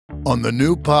On the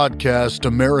new podcast,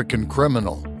 American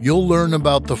Criminal, you'll learn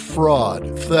about the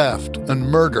fraud, theft, and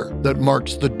murder that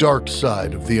marks the dark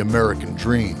side of the American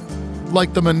dream.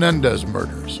 Like the Menendez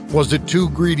murders, was it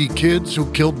two greedy kids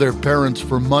who killed their parents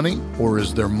for money, or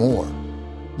is there more?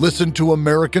 Listen to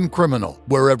American Criminal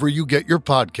wherever you get your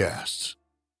podcasts.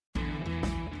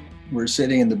 We're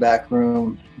sitting in the back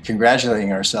room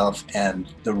congratulating ourselves, and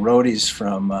the roadies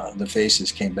from the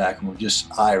Faces came back and were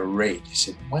just irate. They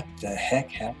said, "What the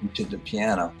heck happened to the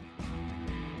piano?"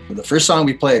 The first song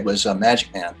we played was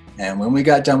Magic Man, and when we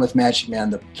got done with Magic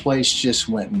Man, the place just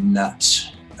went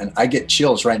nuts. And I get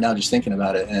chills right now just thinking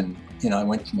about it. And I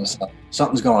went to myself,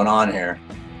 something's going on here.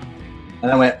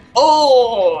 And I went,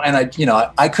 oh, and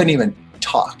I couldn't even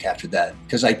talk after that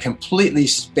because I completely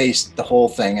spaced the whole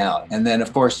thing out. And then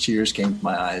of course tears came to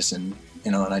my eyes, and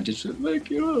and I just was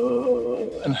like,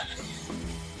 oh.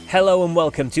 Hello and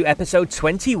welcome to episode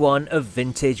 21 of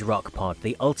Vintage Rock Pod,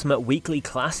 the ultimate weekly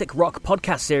classic rock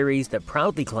podcast series that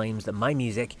proudly claims that my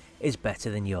music is better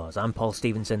than yours. I'm Paul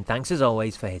Stevenson. Thanks as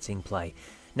always for hitting play.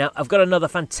 Now, I've got another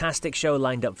fantastic show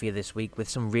lined up for you this week with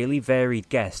some really varied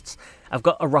guests. I've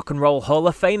got a rock and roll Hall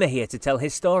of Famer here to tell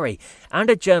his story, and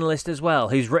a journalist as well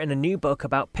who's written a new book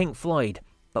about Pink Floyd,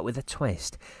 but with a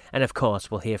twist. And of course,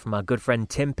 we'll hear from our good friend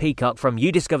Tim Peacock from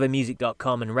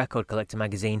youdiscovermusic.com and Record Collector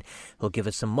magazine, who'll give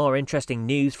us some more interesting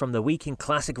news from the week in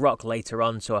classic rock later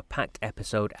on, so a packed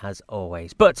episode as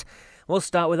always. But we'll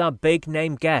start with our big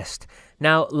name guest.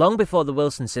 Now, long before the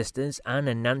Wilson sisters, Anne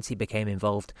and Nancy, became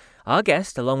involved, our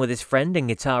guest, along with his friend and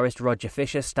guitarist Roger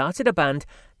Fisher, started a band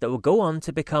that will go on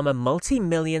to become a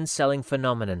multi-million selling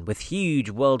phenomenon with huge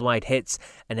worldwide hits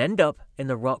and end up in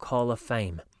the Rock Hall of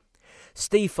Fame.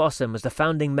 Steve Fossen was the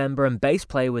founding member and bass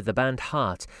player with the band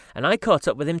Heart, and I caught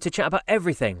up with him to chat about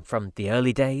everything from the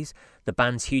early days, the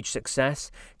band's huge success,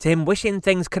 to him wishing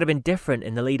things could have been different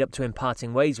in the lead up to him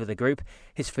parting ways with the group,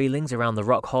 his feelings around the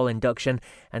Rock Hall induction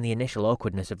and the initial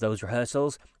awkwardness of those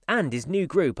rehearsals, and his new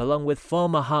group along with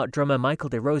former Heart drummer Michael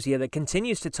DeRosier that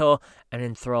continues to tour and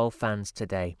enthrall fans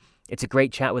today. It's a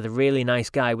great chat with a really nice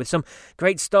guy with some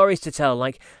great stories to tell,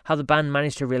 like how the band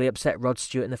managed to really upset Rod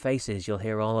Stewart and the Faces. You'll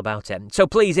hear all about it. So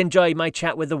please enjoy my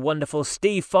chat with the wonderful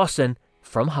Steve Fossen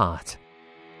from Heart.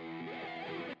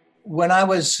 When I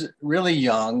was really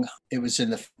young, it was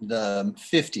in the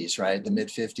 50s, right? The mid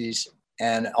 50s.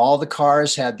 And all the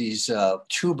cars had these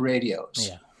tube radios.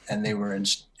 Yeah. And they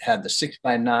had the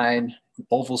 6x9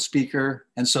 oval speaker.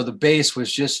 And so the bass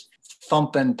was just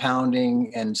thumping,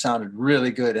 pounding, and sounded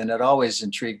really good. And it always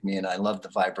intrigued me, and I loved the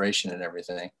vibration and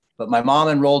everything. But my mom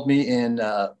enrolled me in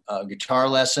guitar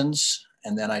lessons,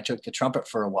 and then I took the trumpet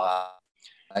for a while.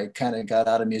 I kind of got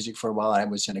out of music for a while. I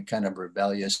was in a kind of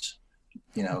rebellious,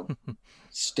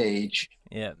 stage.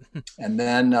 Yeah. And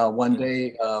then one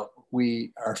day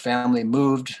our family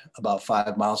moved about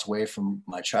 5 miles away from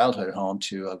my childhood home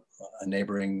to a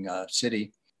neighboring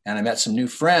city. And I met some new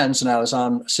friends, and I was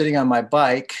sitting on my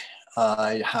bike.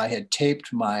 I had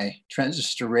taped my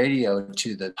transistor radio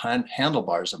to the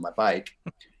handlebars of my bike,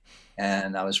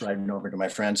 and I was riding over to my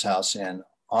friend's house, and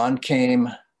on came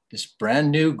this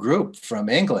brand new group from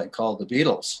England called the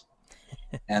Beatles.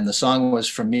 And the song was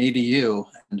From Me to You.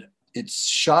 And it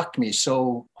shocked me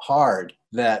so hard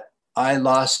that I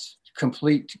lost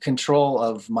complete control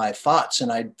of my thoughts,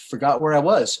 and I forgot where I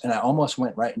was, and I almost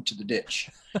went right into the ditch.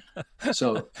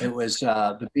 So it was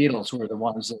the Beatles were the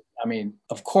ones that,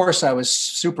 of course I was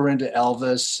super into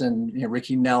Elvis and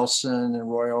Ricky Nelson and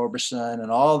Roy Orbison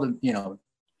and all the,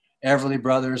 Everly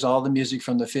Brothers, all the music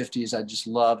from the 50s I just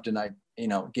loved, and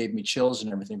gave me chills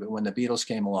and everything. But when the Beatles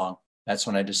came along, that's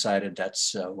when I decided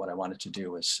that's what I wanted to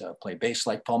do, was play bass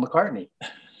like Paul McCartney.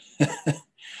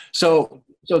 So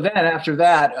then after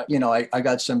that, I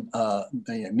got some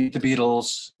Meet the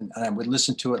Beatles, and I would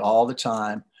listen to it all the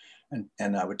time.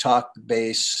 And I would talk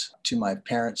bass to my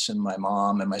parents and my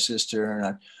mom and my sister.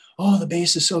 And the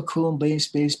bass is so cool,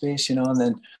 bass. And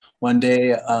then one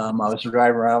day I was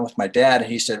driving around with my dad,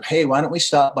 and he said, "Hey, why don't we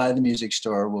stop by the music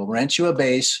store? We'll rent you a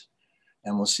bass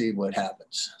and we'll see what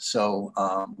happens." So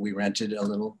we rented a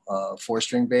little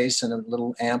 4-string bass and a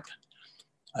little amp.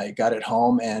 I got it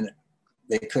home, and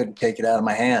they couldn't take it out of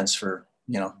my hands for,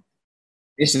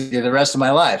 basically the rest of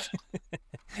my life.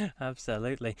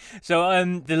 Absolutely. So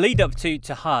the lead up to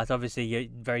Heart, obviously you're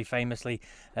very famously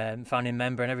founding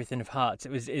member and everything of Heart.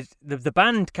 The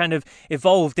band kind of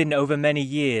evolved in over many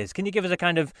years. Can you give us a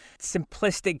kind of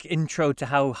simplistic intro to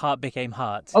how Heart became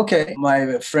Heart? Okay.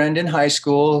 My friend in high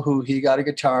school, he got a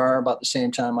guitar about the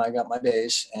same time I got my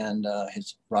bass, and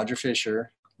his Roger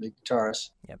Fisher, the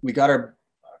guitarist. Yep. We got our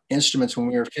instruments when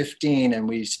we were 15, and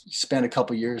we spent a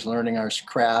couple years learning our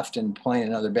craft and playing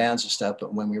in other bands and stuff.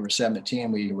 But when we were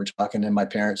 17, we were talking in my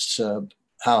parents'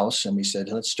 house, and we said,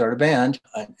 let's start a band.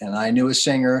 And I knew a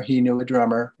singer, he knew a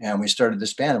drummer, and we started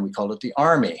this band, and we called it the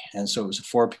Army. And so it was a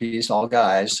 4-piece, all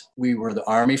guys. We were the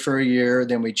Army for a year,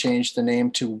 then we changed the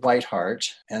name to Whiteheart,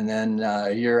 and then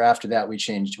a year after that we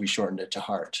shortened it to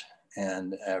Heart.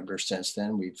 And ever since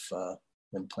then we've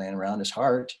been playing around as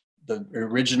Heart. The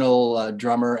original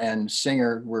drummer and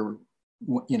singer were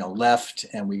left,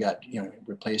 and we got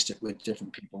replaced it with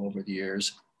different people over the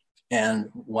years. And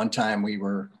one time it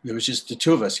was just the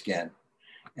two of us again.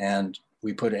 And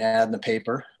we put an ad in the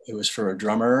paper. It was for a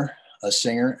drummer, a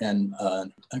singer, and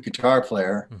a guitar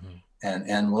player. Mm-hmm. And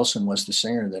Ann Wilson was the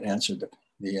singer that answered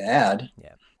the ad.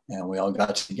 Yeah. And we all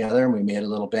got together and we made a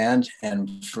little band, and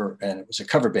it was a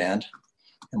cover band,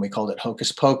 and we called it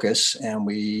Hocus Pocus. And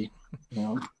we,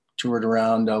 toured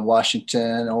around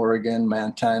Washington, Oregon,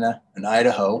 Montana, and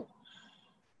Idaho,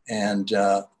 and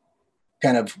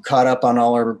kind of caught up on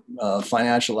all our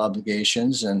financial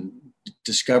obligations, and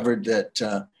discovered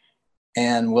that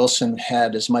Ann Wilson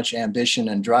had as much ambition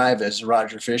and drive as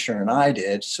Roger Fisher and I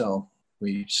did. So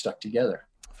we stuck together.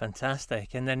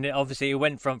 Fantastic. And then obviously it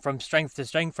went from strength to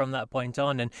strength from that point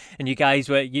on, and you guys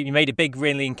you made it big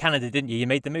really in Canada, didn't you? You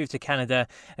made the move to Canada,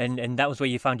 and that was where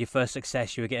you found your first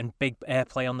success. You were getting big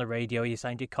airplay on the radio, you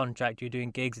signed your contract, you were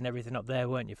doing gigs and everything up there,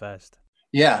 weren't you, first?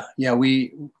 Yeah,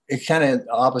 it kind of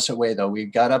the opposite way though. We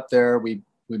got up there, we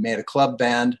made a club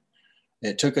band.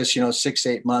 It took us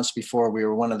 6-8 months before we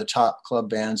were one of the top club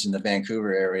bands in the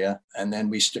Vancouver area, and then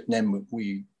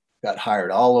we got hired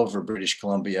all over British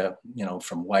Columbia,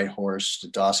 from Whitehorse to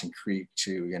Dawson Creek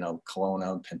to,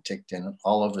 Kelowna, Penticton,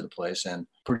 all over the place. And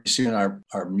pretty soon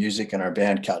our music and our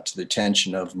band got to the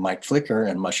attention of Mike Flicker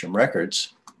and Mushroom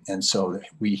Records. And so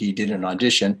he did an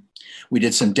audition. We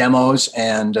did some demos,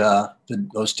 and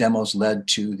those demos led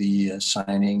to the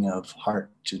signing of Heart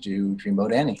to do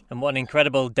Dreamboat Annie. And what an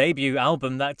incredible debut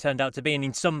album that turned out to be. And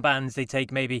in some bands, they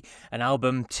take maybe an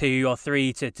album 2 or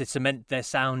 3 to cement their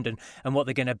sound and what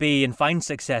they're going to be and find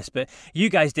success. But you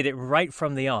guys did it right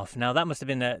from the off. Now, that must have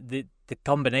been the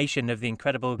combination of the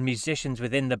incredible musicians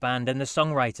within the band and the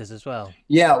songwriters as well.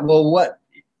 Yeah, well,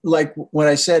 what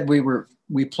I said,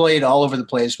 we played all over the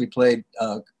place. We played,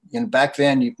 back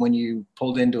then, when you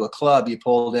pulled into a club, you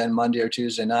pulled in Monday or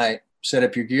Tuesday night, set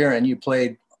up your gear, and you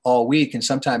played all week. And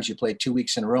sometimes you played 2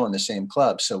 weeks in a row in the same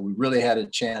club. So we really had a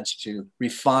chance to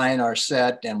refine our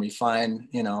set and refine,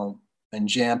 and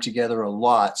jam together a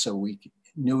lot. So we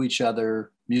knew each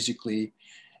other musically,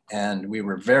 and we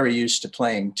were very used to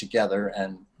playing together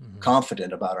and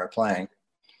confident about our playing.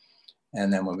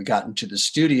 And then when we got into the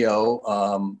studio,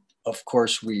 of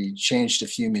course, we changed a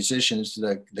few musicians.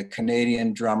 The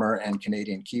Canadian drummer and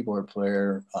Canadian keyboard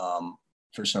player,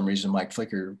 for some reason, Mike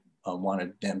Flicker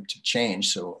wanted them to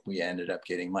change. So we ended up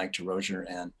getting Mike DeRozier.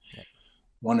 And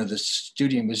one of the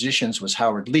studio musicians was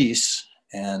Howard Leese.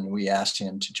 And we asked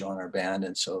him to join our band.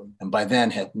 And by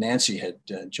then Nancy had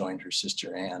joined her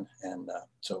sister Ann. And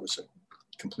so it was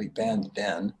a complete band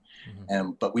then.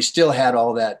 Mm-hmm. But we still had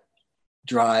all that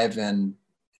drive and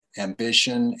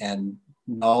ambition and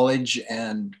knowledge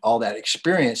and all that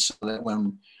experience, so that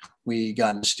when we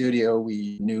got in the studio,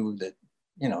 we knew that,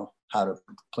 how to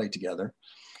play together.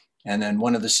 And then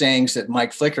one of the sayings that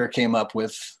Mike Flicker came up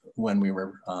with when we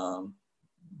were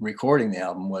recording the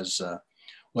album was,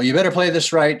 well, you better play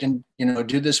this right and,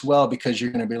 do this well, because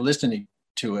you're going to be listening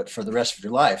to it for the rest of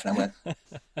your life. And I went,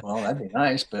 well, that'd be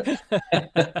nice, but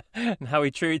and how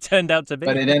true it turned out to be.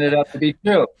 But it ended up to be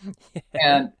true.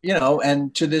 Yeah. And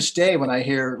and to this day, when I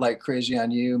hear like Crazy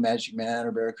on You, Magic Man,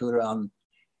 or Barracuda on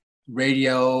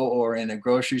radio or in a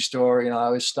grocery store, I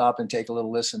always stop and take a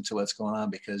little listen to what's going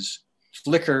on, because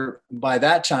Flicker, by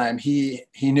that time, he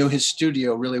knew his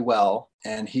studio really well,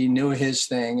 and he knew his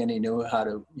thing, and he knew how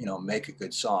to, make a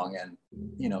good song. And,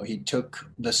 he took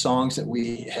the songs that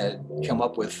we had come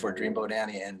up with for Dreamboat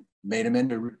Annie and made them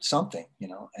into something,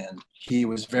 and he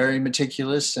was very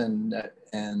meticulous, and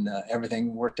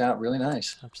everything worked out really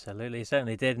nice. Absolutely, it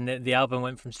certainly did. And the album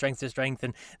went from strength to strength,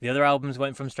 and the other albums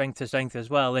went from strength to strength as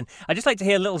well. And I'd just like to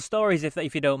hear little stories,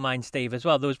 if you don't mind, Steve, as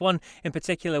well. There was one in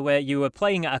particular where you were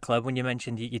playing at a club when you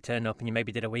mentioned you turned up and you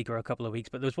maybe did a week or a couple of weeks,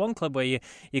 but there was one club where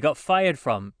you got fired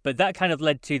from, but that kind of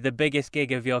led to the biggest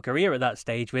gig of your career at that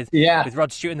stage with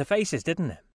Rod Stewart and the Faces,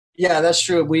 didn't it? Yeah, that's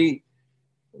true.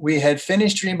 We had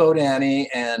finished Dreamboat Annie,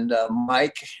 and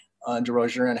Mike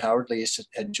DeRozier and Howard Leese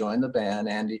had joined the band,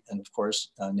 and of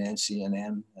course Nancy and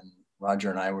Ann and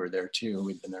Roger and I were there too.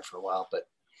 We'd been there for a while, but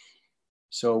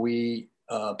so we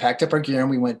packed up our gear and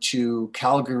we went to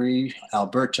Calgary,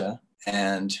 Alberta,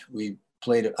 and we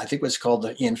played, I think it was called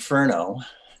the Inferno.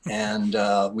 And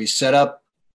we set up,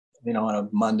 on a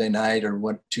Monday night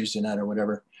or Tuesday night or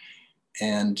whatever.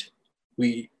 And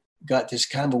we got this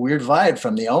kind of a weird vibe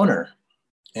from the owner.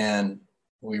 And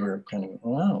we were kind of,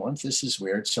 wow, this is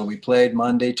weird. So we played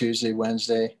Monday, Tuesday,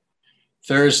 Wednesday,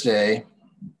 Thursday,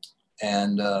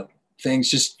 and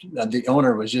things the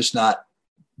owner was just not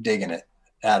digging it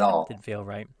at all. Didn't feel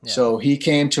right. Yeah. So he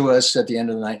came to us at the end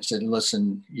of the night and said,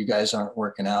 listen, you guys aren't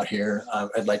working out here.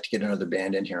 I'd like to get another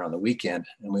band in here on the weekend.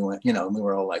 And we went, and we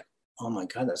were all like, oh my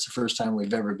God, that's the first time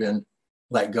we've ever been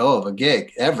let go of a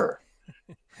gig ever.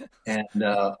 And,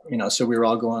 so we were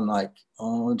all going like,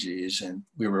 oh, geez. And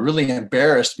we were really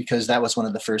embarrassed because that was one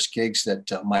of the first gigs that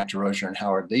Mike DeRozier and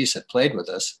Howard Leese had played with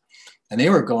us. And they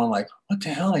were going like, what the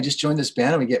hell? I just joined this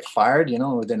band and we get fired,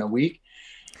 within a week.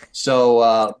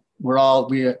 So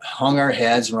we hung our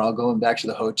heads. We're all going back to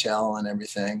the hotel and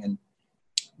everything. And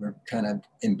we're kind of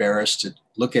embarrassed to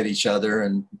look at each other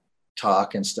and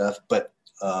talk and stuff. But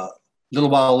a little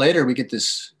while later, we get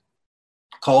this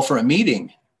call for a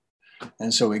meeting.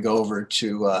 And so we go over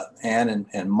to Ann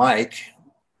and Mike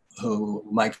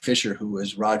Fisher, who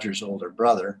was Roger's older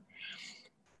brother,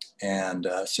 and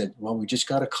said, well, we just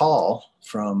got a call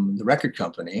from the record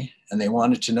company and they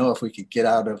wanted to know if we could get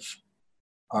out of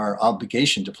our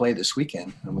obligation to play this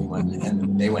weekend. And we went,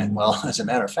 and they went, well, as a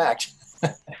matter of fact,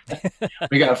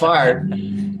 we got fired.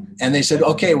 And they said,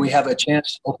 okay, we have a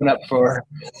chance to open up for,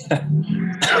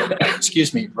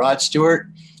 Rod Stewart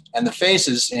and the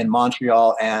Faces in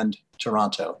Montreal and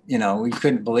Toronto. We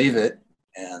couldn't believe it.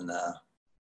 And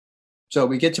so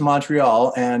we get to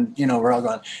Montreal and, we're all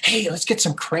going, hey, let's get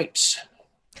some crepes.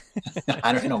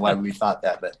 I don't know why we thought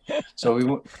that, but so we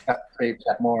got crepes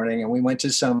that morning and we went to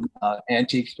some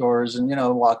antique stores and,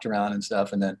 walked around and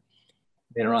stuff. And then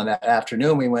later on that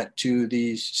afternoon, we went to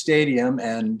the stadium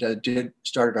and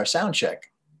started our sound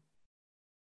check.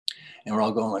 And we're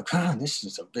all going like, this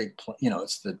is a big,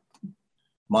 it's the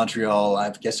Montreal, I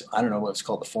guess, I don't know what it's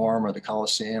called, the Forum or the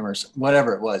Coliseum or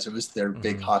whatever it was. It was their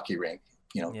big hockey rink,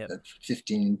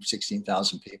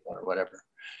 16,000 people or whatever.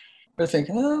 We're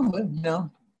thinking,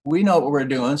 we know what we're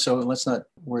doing, so let's not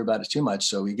worry about it too much.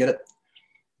 So we get it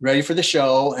ready for the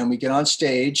show and we get on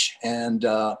stage and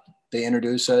they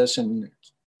introduce us and,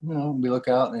 we look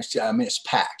out and it's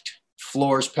packed.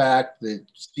 Floor's packed, the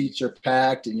seats are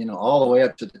packed, and all the way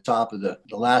up to the top of the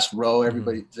last row,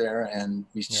 everybody's there. And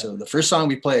so the first song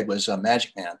we played was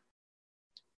Magic Man.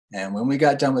 And when we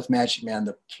got done with Magic Man,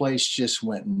 the place just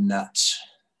went nuts.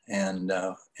 And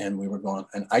we were going,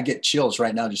 and I get chills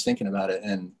right now just thinking about it.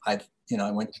 And I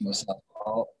went to myself,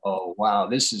 oh wow,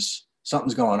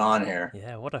 something's going on here.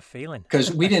 Yeah, what a feeling.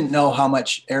 Because we didn't know how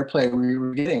much airplay we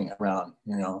were getting around,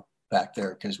 back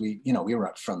there, because we were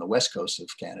up from the west coast of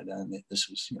Canada and this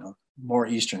was more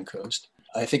eastern coast.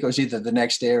 I think it was either the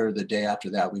next day or the day after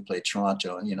that we played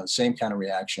Toronto, and same kind of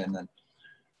reaction.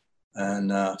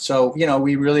 And so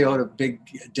we really owed a big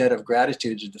debt of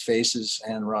gratitude to the Faces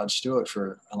and Rod Stewart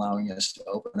for allowing us to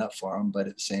open up for them, but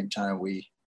at the same time we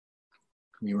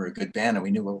were a good band and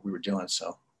we knew what we were doing,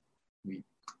 so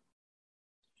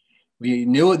we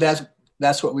knew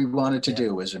that's what we wanted to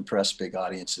do, was impress big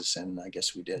audiences, and I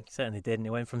guess we did. Certainly did, and it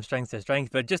went from strength to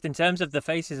strength. But just in terms of the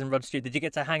Faces and Rod Stewart, did you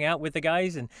get to hang out with the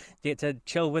guys and did you get to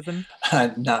chill with them?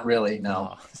 Not really, no.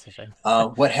 Oh, that's a shame.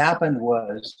 What happened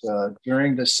was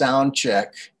during the sound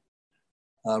check,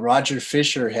 Roger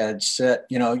Fisher had set,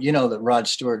 that Rod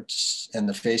Stewart and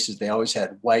the Faces, they always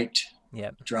had white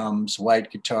drums,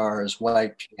 white guitars,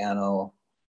 white piano,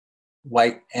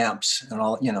 white amps, and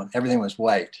all, everything was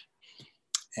white.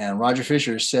 And Roger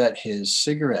Fisher set his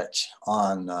cigarette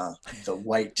on the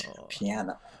white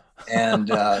piano. And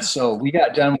so we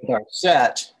got done with our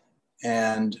set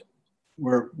and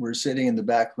we're sitting in the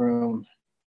back room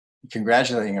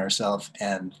congratulating ourselves.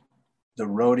 And the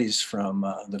roadies from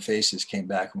the Faces came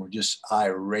back and were just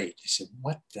irate. They said,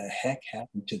 what the heck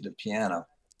happened to the piano?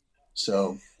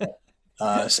 So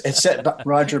it set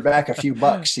Roger back a few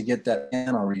bucks to get that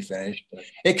piano refinished.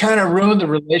 It kind of ruined the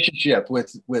relationship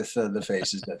with the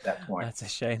Faces at that point. That's a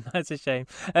shame. That's a shame.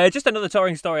 Just another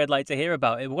touring story I'd like to hear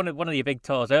about. One of your big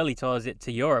tours, early tours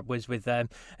to Europe, was with a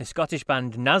Scottish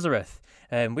band, Nazareth.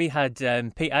 We had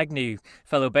Pete Agnew,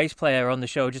 fellow bass player, on the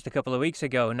show just a couple of weeks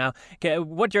ago. Now,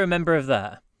 what do you remember of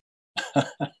that?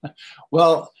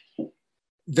 Well,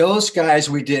 those guys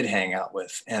we did hang out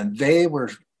with, and they were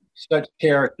such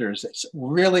characters,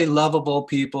 really lovable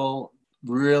people.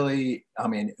 Really, I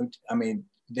mean,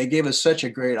 they gave us such a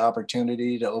great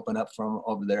opportunity to open up from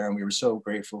over there, and we were so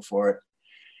grateful for it.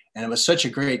 And it was such a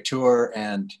great tour,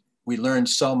 and we learned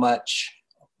so much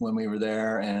when we were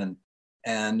there. And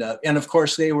And of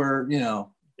course they were,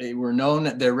 they were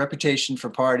known, their reputation for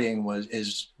partying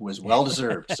was well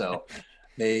deserved. So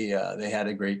they had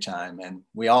a great time, and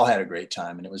we all had a great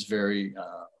time, and it was very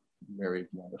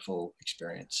wonderful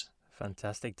experience.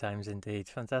 Fantastic times indeed.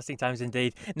 Fantastic times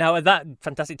indeed. Now, that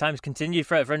fantastic times continued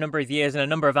for a number of years and a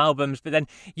number of albums, but then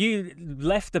you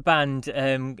left the band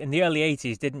in the early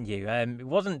 80s, didn't you? It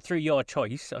wasn't through your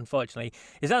choice, unfortunately.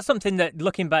 Is that something that,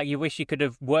 looking back, you wish you could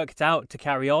have worked out to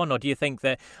carry on? Or do you think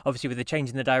that, obviously, with the change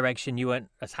in the direction, you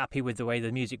weren't as happy with the way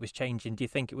the music was changing? Do you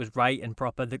think it was right and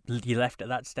proper that you left at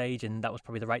that stage and that was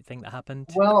probably the right thing that happened?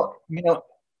 Well,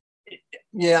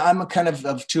 yeah, I'm a kind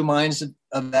of two minds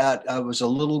of that. I was a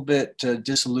little bit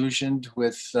disillusioned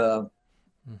with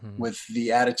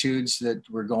the attitudes that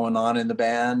were going on in the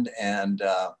band, and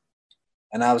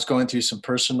I was going through some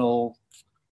personal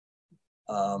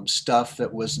stuff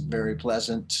that wasn't very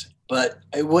pleasant. But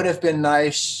it would have been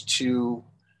nice to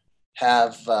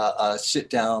have a sit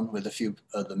down with a few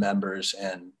of the members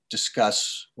and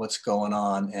discuss what's going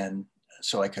on, and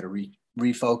so I could have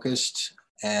refocused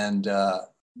and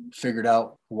figured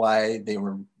out why they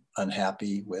were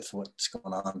unhappy with what's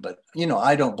going on. But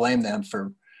I don't blame them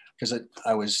because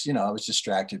I was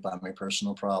distracted by my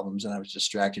personal problems, and I was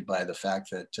distracted by the fact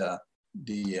that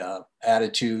the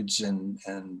attitudes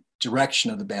and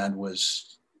direction of the band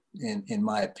was, in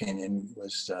my opinion,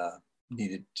 was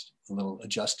needed a little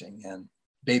adjusting, and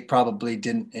they probably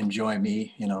didn't enjoy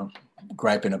me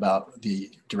griping about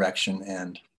the direction,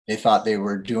 and they thought they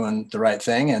were doing the right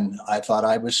thing, and I thought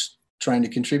I was trying to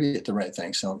contribute the right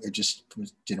thing. So it just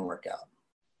didn't work out.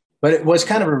 But it was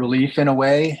kind of a relief in a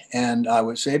way. And I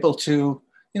was able to,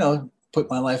 put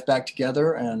my life back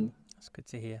together. And that's good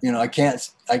to hear. I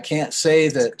can't say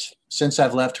that since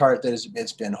I've left Heart that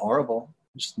it's been horrible.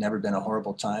 It's never been a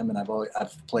horrible time. And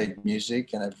I've played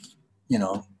music, and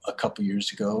a couple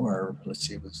years ago, or let's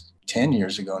see, it was 10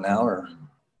 years ago now, or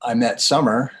I met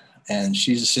Summer, and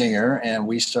she's a singer, and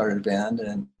we started a band,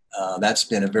 and that's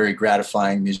been a very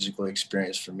gratifying musical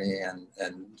experience for me. And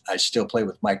I still play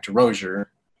with Mike DeRozier,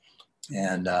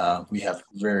 and we have a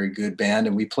very good band,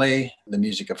 and we play the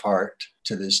music of Heart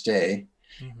to this day.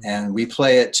 Mm-hmm. And we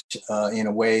play it in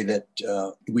a way that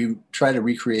we try to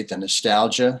recreate the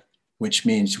nostalgia, which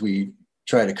means we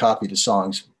try to copy the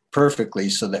songs perfectly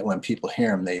so that when people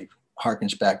hear them, they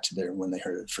harkens back to when they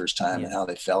heard it the first time, and how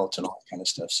they felt and all that kind of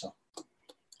stuff. So I'm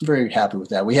very happy with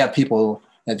that. We have people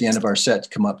at the end of our set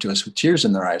come up to us with tears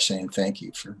in their eyes saying thank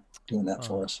you for doing that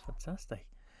for us. Fantastic.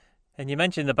 And you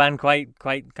mentioned the band quite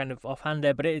kind of offhand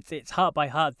there, but it's Heart by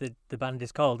Heart that the band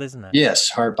is called, isn't it? Yes,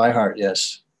 Heart by Heart,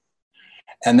 yes.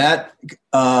 And that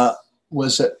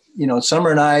was,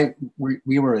 Summer and I,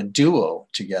 we were a duo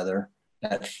together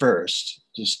at first,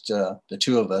 just the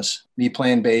two of us, me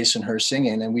playing bass and her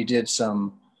singing. And we did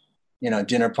some,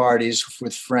 dinner parties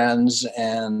with friends,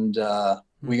 and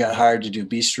we got hired to do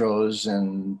bistros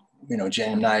and,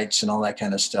 jam nights and all that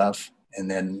kind of stuff. And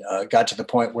then got to the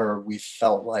point where we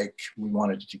felt like we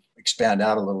wanted to expand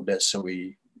out a little bit. So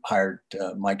we hired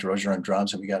Mike DeRozier on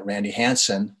drums, and we got Randy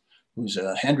Hansen, who's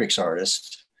a Hendrix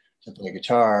artist, to play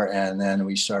guitar. And then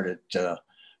we started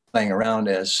playing around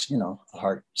as, a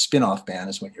Heart spin-off band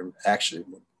is what you actually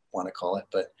would want to call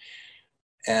it.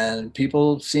 And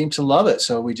people seemed to love it.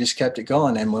 So we just kept it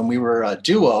going. And when we were a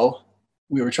duo,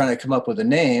 we were trying to come up with a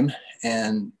name.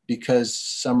 And because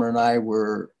Summer and I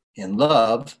were in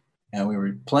love and we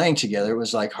were playing together, it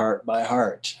was like Heart by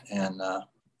Heart. And it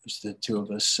was the two of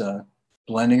us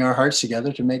blending our hearts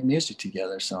together to make music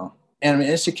together. So, and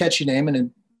it's a catchy name, and it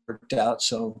worked out.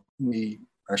 So we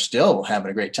are still having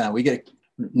a great time.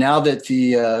 Now that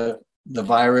the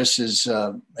virus is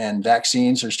and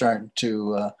vaccines are starting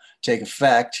to take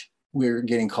effect, we're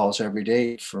getting calls every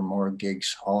day for more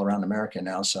gigs all around America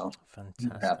now. So I'm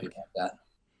happy about that.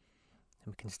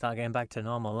 We can start getting back to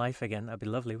normal life again. That'd be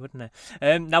lovely, wouldn't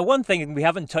it? Now, one thing we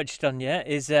haven't touched on yet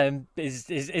is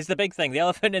the big thing, the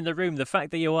elephant in the room, the fact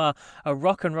that you are a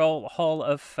Rock and Roll Hall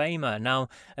of Famer. Now,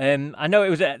 I know it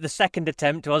was the second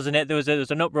attempt, wasn't it? There was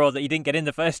an uproar that you didn't get in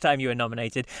the first time you were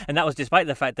nominated, and that was despite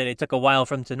the fact that it took a while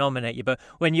for them to nominate you. But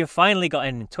when you finally got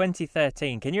in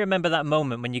 2013, can you remember that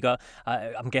moment when you got,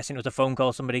 I'm guessing it was a phone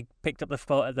call, somebody picked up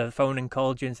the phone and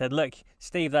called you and said, "Look,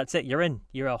 Steve, that's it, you're in.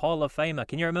 You're a Hall of Famer."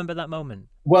 Can you remember that moment?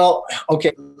 Well,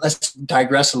 okay, let's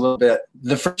digress a little bit.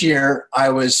 The first year, I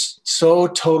was so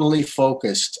totally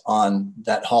focused on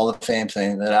that Hall of Fame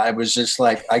thing that I was just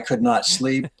like, I could not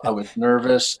sleep. I was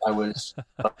nervous. I was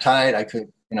uptight.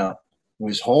 It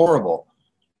was horrible.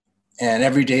 And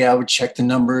every day I would check the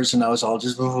numbers, and I was all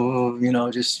just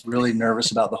really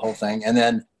nervous about the whole thing. And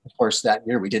then, of course, that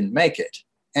year we didn't make it.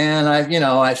 And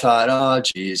I thought, oh,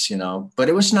 geez, but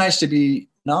it was nice to be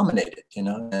nominated,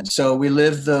 And so we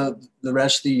lived the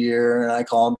rest of the year, and I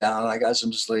calmed down, and I got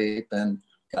some sleep and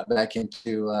got back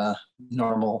into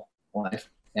normal life.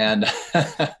 And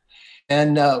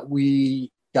and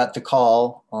we got the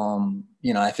call.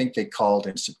 I think they called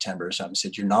in September or something,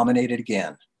 said, "You're nominated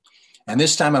again." And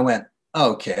this time I went,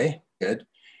 okay, good.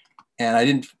 And I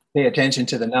didn't pay attention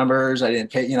to the numbers. I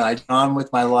didn't pay, I went on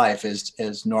with my life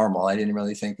as normal. I didn't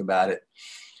really think about it.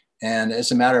 And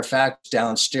as a matter of fact,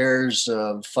 downstairs,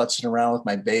 futzing around with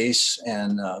my bass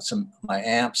and my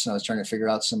amps, and I was trying to figure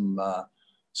out some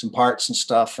parts and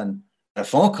stuff, and a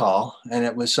phone call, and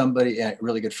it was somebody, a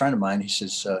really good friend of mine. He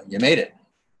says, "You made it."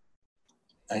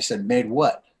 I said, "Made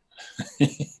what?"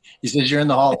 He says, "You're in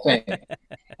the Hall of Fame."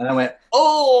 And I went,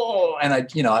 "Oh," and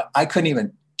I couldn't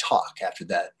even talk after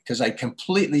that because I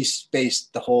completely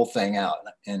spaced the whole thing out.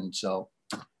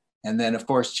 And then of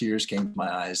course tears came to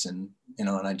my eyes, and and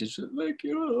I just like,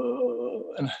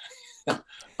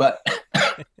 but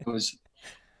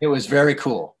it was very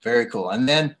cool, very cool. And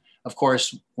then of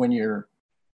course when you're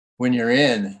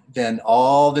in, then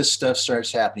all this stuff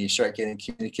starts happening. You start getting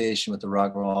communication with the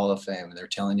Rock and Roll Hall of Fame, and they're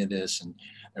telling you this, and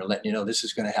they're letting you know this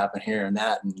is going to happen here and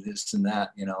that and this and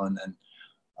that, and then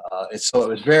it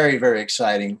was very, very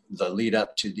exciting, the lead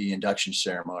up to the induction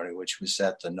ceremony, which was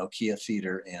at the Nokia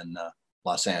Theater in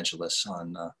Los Angeles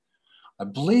on, I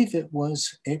believe it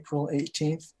was April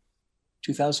 18th,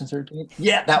 2013.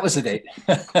 Yeah, that was the date.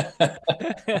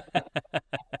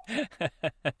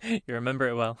 You remember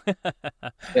it well.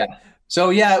 Yeah. So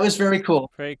yeah, it was very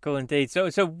cool. Very cool indeed. So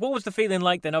what was the feeling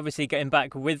like then, obviously, getting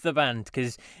back with the band?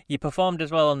 Because you performed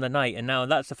as well on the night, and now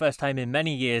that's the first time in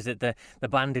many years that the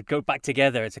band had got back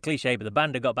together. It's a cliche, but the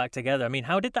band had got back together. I mean,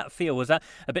 how did that feel? Was that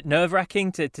a bit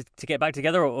nerve-wracking to get back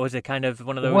together, or was it kind of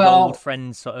one of those old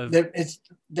friends sort of?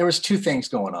 There was two things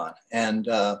going on. And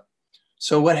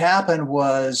so what happened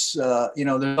was,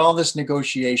 there's all this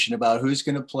negotiation about who's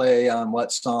going to play on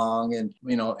what song. And,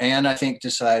 Anne, I think,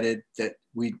 decided that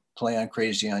we'd play on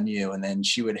Crazy on You. And then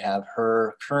she would have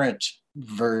her current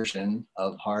version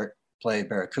of Heart play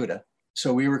Barracuda.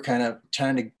 So we were kind of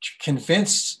trying to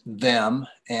convince them,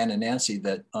 Anne and Nancy,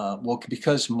 that,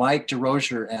 because Mike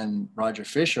DeRozier and Roger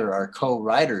Fisher are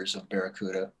co-writers of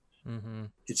Barracuda, mm-hmm.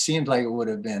 It seemed like it would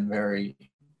have been very,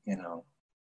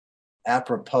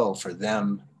 apropos for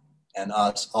them and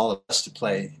us, all of us, to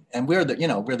play. And we're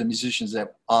the musicians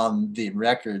that on the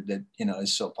record that,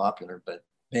 is so popular, but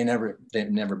they've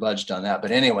never budged on that.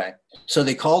 But anyway, so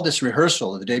they called this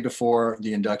rehearsal the day before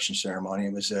the induction ceremony.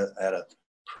 It was at a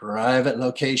private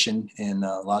location in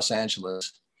Los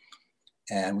Angeles.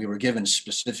 And we were given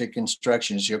specific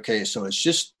instructions. Okay, so it's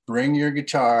just bring your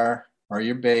guitar or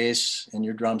your bass and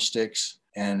your drumsticks,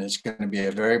 and it's going to be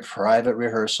a very private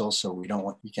rehearsal. So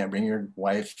you can't bring your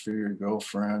wife or your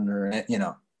girlfriend or,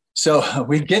 So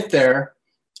we get there,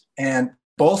 and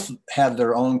both have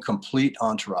their own complete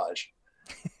entourage.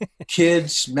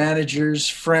 Kids, managers,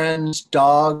 friends,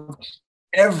 dogs,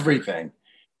 everything.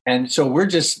 And so we're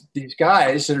just these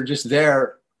guys that are just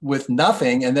there with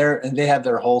nothing, and they have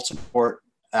their whole support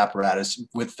apparatus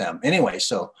with them. Anyway,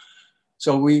 so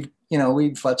we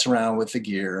futz around with the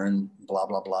gear and blah,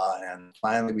 blah, blah. And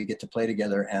finally we get to play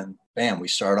together, and bam, we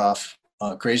start off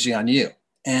Crazy on You.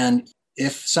 And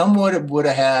if someone would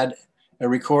have had a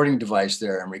recording device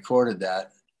there and recorded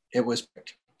that, it was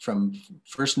from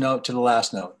first note to the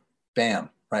last note,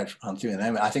 bam, right on through. And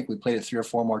then I think we played it 3 or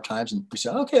 4 more times, and we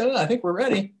said, okay, I think we're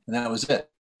ready. And that was it.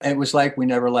 It was like we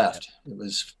never left. It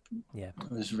was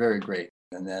very great.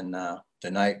 And then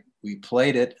the night we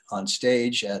played it on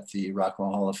stage at the Rock and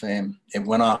Roll Hall of Fame, it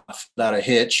went off without a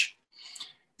hitch.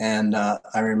 And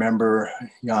I remember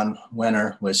Jan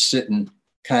Wenner was sitting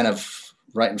kind of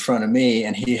right in front of me,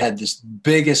 and he had this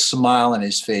biggest smile on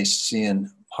his face seeing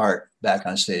Heart back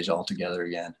on stage all together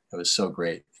again. It was so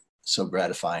great, so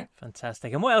gratifying.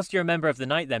 Fantastic. And what else do you remember of the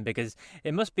night then? Because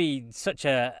it must be such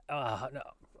a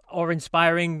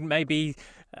awe-inspiring, maybe.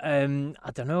 I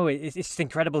don't know. It's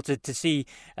incredible to see.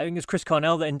 I think it was Chris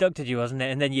Cornell that inducted you, wasn't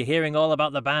it? And then you're hearing all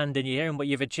about the band, and you're hearing what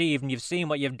you've achieved, and you've seen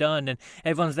what you've done, and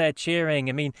everyone's there cheering.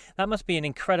 I mean, that must be an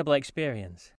incredible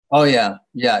experience. Oh yeah.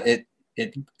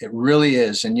 It really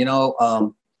is. And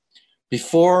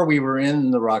before we were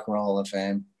in the Rock and Roll Hall of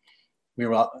Fame, we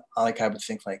were I would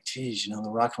think like, geez, the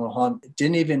Rock and Roll Hall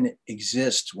didn't even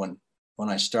exist when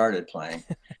I started playing.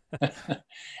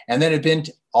 And then it'd been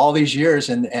all these years,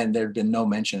 and there'd been no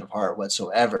mention of Heart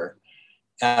whatsoever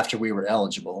after we were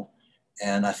eligible.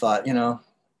 And I thought, I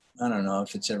don't know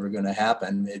if it's ever going to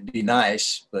happen. It'd be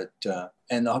nice, but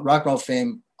and the Rock and Roll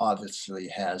Fame obviously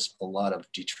has a lot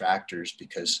of detractors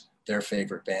because their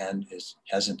favorite band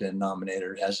hasn't been nominated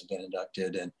or hasn't been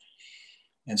inducted,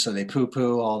 and so they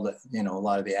poo-poo all the, a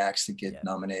lot of the acts that get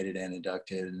nominated and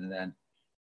inducted. And then,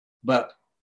 but,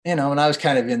 and I was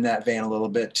kind of in that vein a little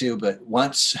bit too, but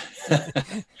once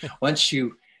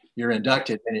you're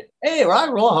inducted and hey, Rock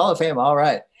and Roll Hall of Fame. All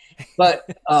right. But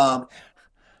a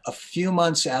few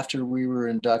months after we were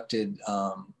inducted,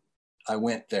 I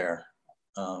went there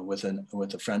with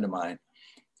a friend of mine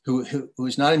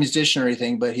who's not a musician or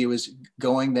anything, but he was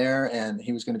going there and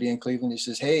he was going to be in Cleveland. He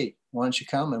says, hey, why don't you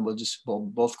come and we'll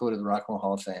both go to the Rock and Roll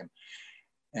Hall of Fame.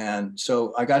 And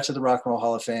so I got to the Rock and Roll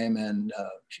Hall of Fame, and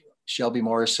Shelby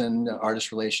Morrison,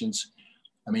 artist relations,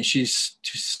 I mean, she's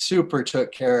super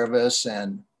took care of us.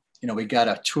 And, we got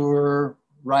a tour,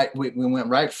 right? We went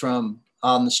right from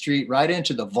on the street right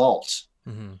into the vault.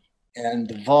 Mm-hmm. And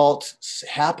the vault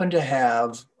happened to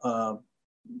have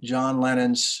John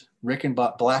Lennon's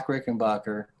Black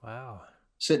Rickenbacker, wow,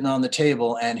 sitting on the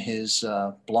table, and his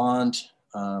blonde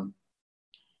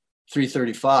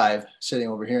 335 sitting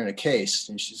over here in a case.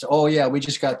 And she said, oh yeah, we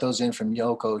just got those in from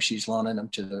Yoko. She's loaning them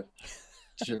to the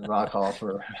Rock Hall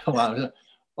for a while.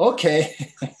 Okay.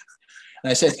 And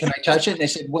I said, can I touch it? And they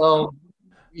said, well,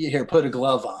 here, put a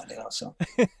glove on, so.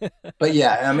 But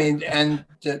yeah, I mean, and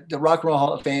the Rock and Roll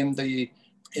Hall of Fame,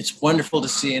 it's wonderful to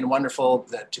see and wonderful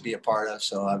to be a part of.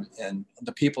 So, and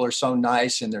the people are so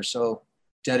nice and they're so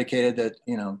dedicated that,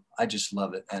 I just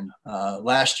love it. And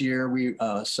last year,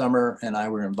 Summer and I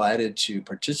were invited to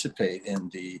participate in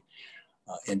the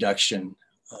induction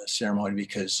ceremony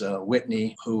because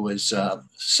Whitney, who was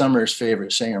Summer's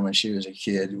favorite singer when she was a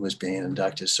kid, was being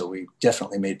inducted. So we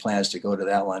definitely made plans to go to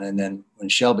that one. And then when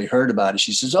Shelby heard about it,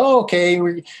 she says, oh, okay,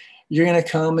 you're going to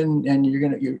come and we're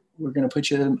going to put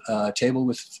you at a table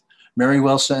with Mary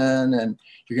Wilson, and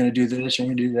you're going to do this, you're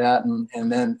going to do that.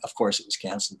 And then, of course, it was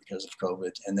canceled because of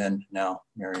COVID. And then now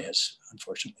Mary has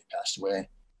unfortunately passed away.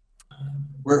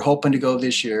 We're hoping to go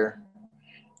this year,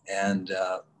 and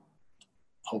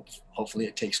hopefully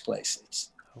it takes place.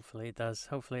 Hopefully it does.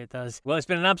 Well, it's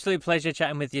been an absolute pleasure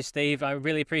chatting with you, Steve. I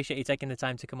really appreciate you taking the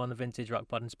time to come on the Vintage Rock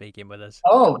Pod and speaking with us.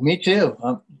 Oh, me too.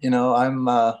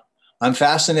 I'm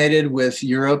fascinated with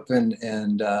Europe and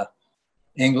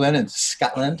England and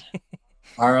Scotland,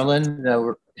 Ireland.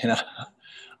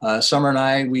 Summer and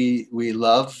I, we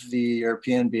love the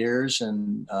European beers,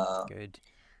 and good.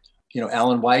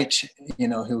 Alan White,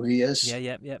 who he is.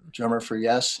 Yeah. Drummer for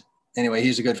Yes. Anyway,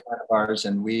 he's a good friend of ours,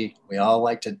 and we all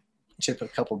like to tip a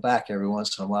couple back every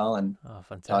once in a while and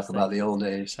talk about the old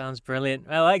days. Sounds brilliant.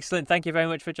 Well, excellent. Thank you very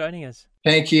much for joining us.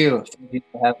 Thank you. Thank you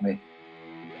for having me.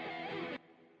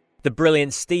 The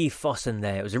brilliant Steve Fossen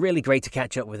there. It was really great to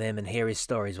catch up with him and hear his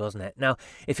stories, wasn't it? Now,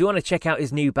 if you want to check out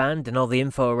his new band and all the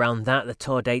info around that, the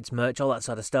tour dates, merch, all that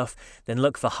sort of stuff, then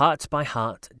look for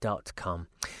heartbyheart.com.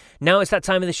 Now it's that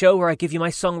time of the show where I give you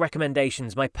my song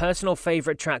recommendations, my personal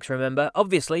favourite tracks, remember.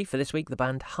 Obviously, for this week, the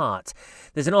band Heart.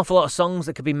 There's an awful lot of songs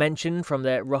that could be mentioned, from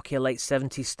the rockier late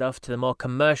 70s stuff to the more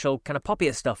commercial, kind of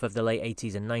poppier stuff of the late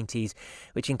 80s and 90s,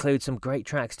 which includes some great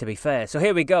tracks, to be fair. So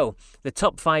here we go. The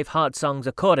top 5 Heart songs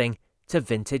according to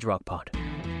Vintage Rock Pod.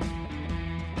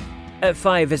 At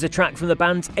 5 is a track from the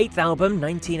band's 8th album,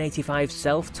 1985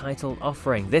 self-titled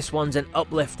Offering. This one's an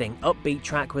uplifting, upbeat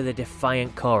track with a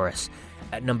defiant chorus.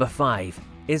 At number 5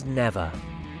 is Never.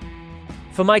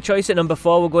 For my choice at number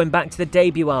 4, we're going back to the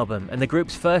debut album and the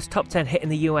group's first top 10 hit in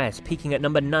the US, peaking at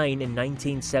number 9 in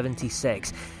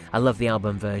 1976. I love the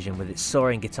album version with its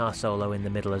soaring guitar solo in the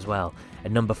middle as well.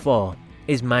 At number 4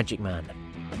 is Magic Man.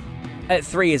 At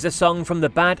 3 is a song from the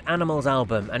Bad Animals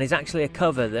album, and is actually a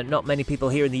cover that not many people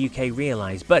here in the UK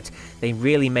realise, but they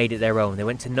really made it their own. They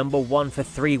went to number 1 for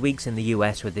 3 weeks in the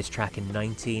US with this track in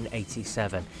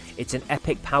 1987. It's an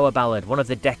epic power ballad, one of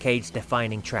the decade's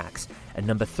defining tracks, and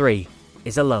number 3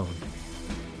 is Alone.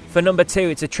 For number 2,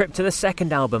 it's a trip to the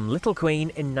second album, Little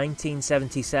Queen, in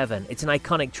 1977. It's an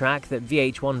iconic track that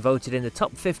VH1 voted in the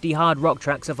top 50 hard rock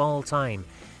tracks of all time.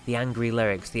 The angry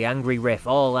lyrics, the angry riff,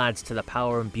 all adds to the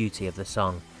power and beauty of the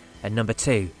song. And number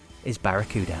 2 is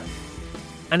Barracuda.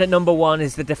 And at number 1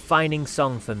 is the defining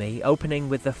song for me, opening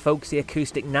with the folksy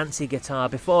acoustic Nancy guitar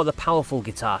before the powerful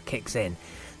guitar kicks in.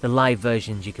 The live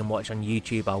versions you can watch on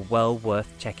YouTube are well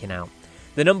worth checking out.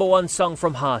 The number 1 song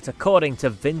from Heart, according to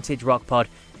Vintage Rock Pod,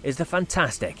 is the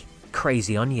fantastic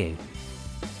Crazy on You.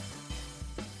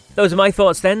 Those are my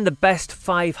thoughts then, the best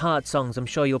 5 Heart songs. I'm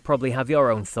sure you'll probably have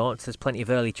your own thoughts. There's plenty of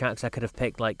early tracks I could have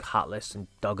picked, like Heartless and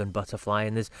Dog and Butterfly,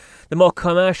 and there's the more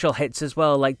commercial hits as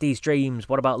well, like These Dreams,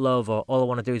 What About Love, or All I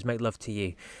Want to Do Is Make Love to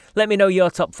You. Let me know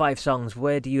your top 5 songs.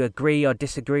 Where do you agree or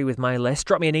disagree with my list?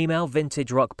 Drop me an email,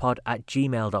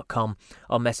 vintagerockpod@gmail.com,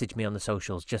 or message me on the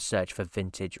socials. Just search for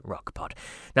Vintage Rock Pod.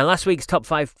 Now, last week's top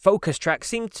 5 focus tracks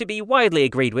seemed to be widely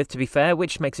agreed with, to be fair,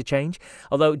 which makes a change.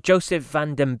 Although Joseph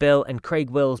Van Den Bill and Craig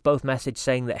Wills both messaged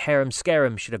saying that Harem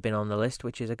Scarum should have been on the list,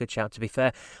 which is a good shout, to be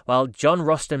fair. While John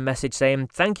Roston messaged saying,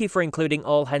 "Thank you for including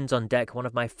All Hands on Deck, one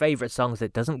of my favourite songs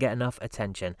that doesn't get enough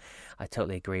attention." I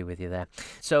totally agree with you there.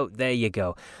 So there you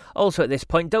go. Also at this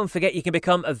point, don't forget you can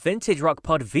become a Vintage Rock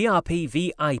Pod VRP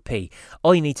VIP.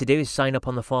 All you need to do is sign up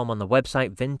on the form on the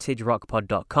website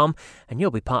vintagerockpod.com and you'll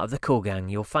be part of the cool gang.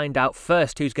 You'll find out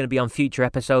first who's going to be on future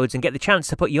episodes and get the chance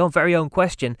to put your very own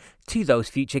question to those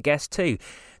future guests too.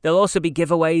 There'll also be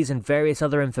giveaways and various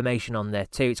other information on there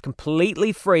too. It's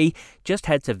completely free. Just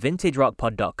head to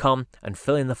vintagerockpod.com and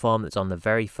fill in the form that's on the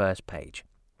very first page.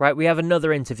 Right, we have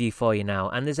another interview for you now,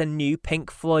 and there's a new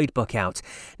Pink Floyd book out.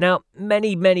 Now,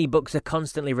 many books are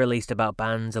constantly released about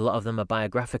bands. A lot of them are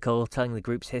biographical, telling the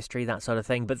group's history, that sort of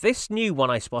thing. But this new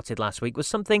one I spotted last week was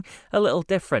something a little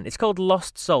different. It's called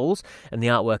Lost Souls, and the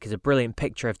artwork is a brilliant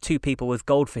picture of 2 people with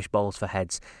goldfish bowls for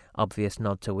heads. Obvious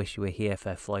nod to Wish You Were Here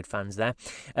for Floyd fans there.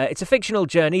 It's a fictional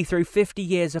journey through 50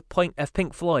 years of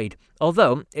Pink Floyd,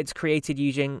 although it's created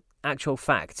using actual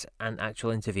facts and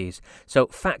actual interviews. So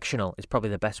factional is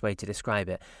probably the best way to describe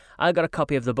it. I got a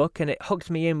copy of the book and it hooked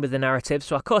me in with the narrative,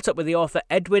 so I caught up with the author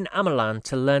Edwin Amelan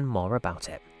to learn more about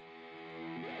it.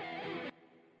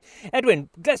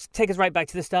 Edwin, let's take us right back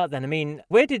to the start then. I mean,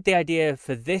 where did the idea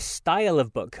for this style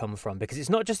of book come from? Because it's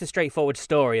not just a straightforward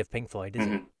story of Pink Floyd, is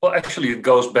it? Well, actually, it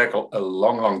goes back a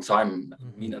long time. I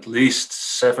mean, at least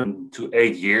 7 to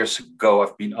 8 years ago,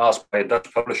 I've been asked by a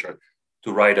Dutch publisher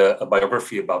to write a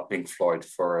biography about Pink Floyd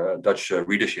for Dutch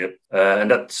readership. And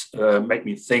that made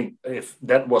me think if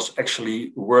that was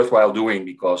actually worthwhile doing,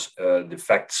 because the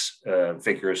facts,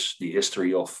 figures, the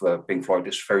history of Pink Floyd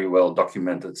is very well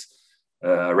documented.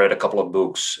 I read a couple of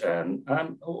books and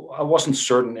I wasn't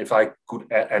certain if I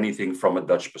could add anything from a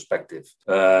Dutch perspective.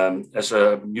 As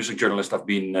a music journalist, I've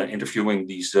been interviewing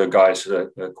these guys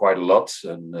quite a lot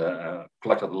and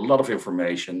collected a lot of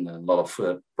information and a lot of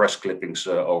press clippings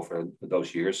over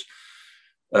those years.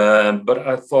 But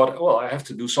I thought, well, I have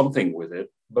to do something with it,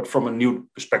 but from a new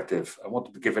perspective. I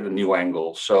wanted to give it a new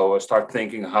angle. So I started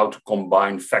thinking how to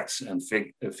combine facts and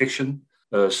fiction.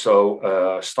 So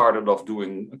started off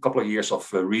doing a couple of years of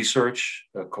research,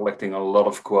 collecting a lot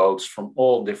of quotes from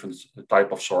all different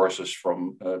type of sources,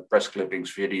 from press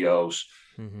clippings, videos,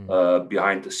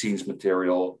 behind the scenes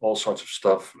material, all sorts of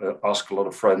stuff. Ask a lot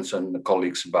of friends and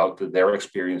colleagues about their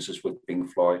experiences with Pink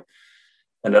Floyd.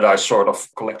 And that I sort of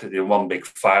collected in one big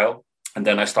file. And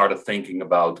then I started thinking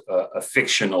about a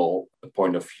fictional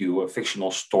point of view, a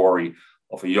fictional story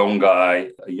of a young guy,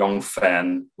 a young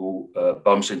fan who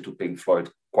bumps into Pink Floyd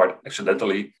quite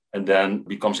accidentally and then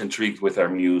becomes intrigued with their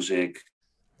music.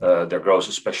 There grows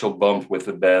a special bond with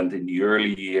the band in the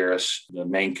early years. The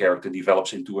main character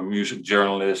develops into a music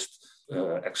journalist,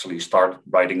 actually started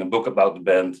writing a book about the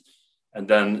band. And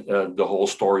then the whole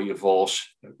story evolves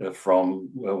from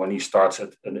when he starts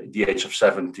at the age of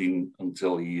 17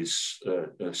 until he is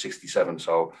 67.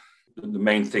 So the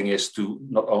main thing is to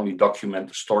not only document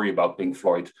the story about Pink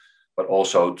Floyd, but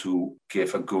also to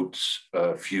give a good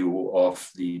view of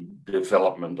the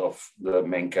development of the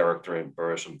main character in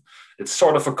person. It's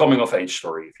sort of a coming-of-age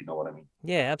story, if you know what I mean.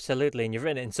 Yeah, absolutely. And you've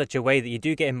written it in such a way that you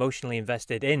do get emotionally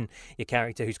invested in your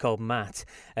character, who's called Matt,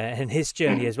 and his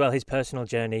journey as well, his personal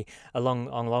journey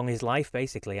along his life,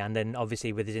 basically, and then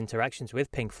obviously with his interactions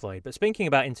with Pink Floyd. But speaking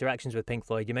about interactions with Pink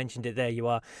Floyd, you mentioned it there. You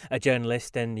are a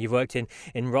journalist and you've worked in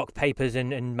rock papers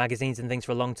and magazines and things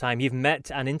for a long time. You've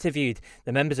met and interviewed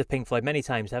the members of Pink Floyd many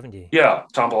times, haven't you? Yeah, for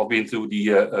example, I've been to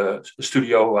the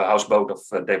studio houseboat of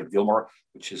David Gilmour,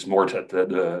 which is moored at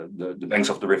the banks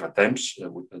of the River Thames.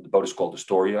 The boat is called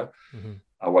Astoria.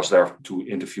 I was there to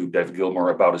interview David Gilmour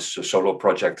about his solo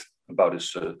project, about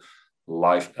his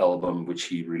live album, which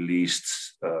he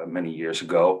released many years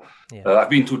ago. Yeah. I've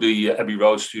been to the Abbey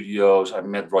Road studios. I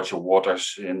met Roger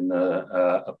Waters in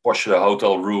a posh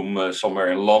hotel room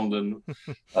somewhere in London.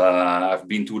 I've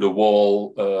been to the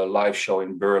Wall live show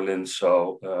in Berlin.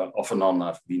 So off and on,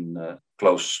 I've been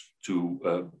close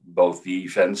to both the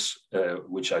events,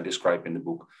 which I describe in the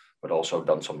book, but also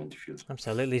done some interviews.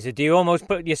 Absolutely. So do you almost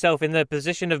put yourself in the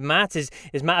position of Matt? Is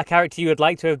Matt a character you would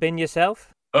like to have been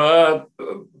yourself? For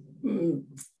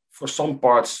some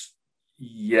parts,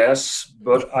 Yes,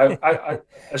 but I,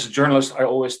 as a journalist, I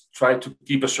always try to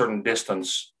keep a certain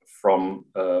distance from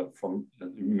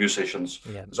musicians.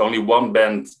 Yeah. There's only one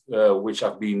band which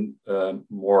I've been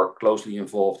more closely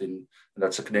involved in, and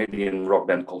that's a Canadian rock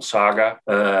band called Saga.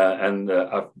 And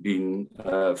I've been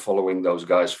following those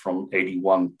guys from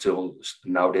 '81 till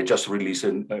now. They just released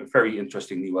a very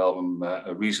interesting new album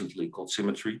recently called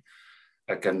Symmetry.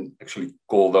 I can actually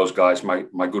call those guys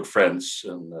my good friends.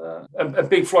 And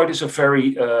Pink Floyd is a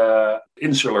very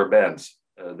insular band.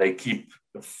 They keep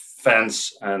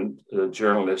fans and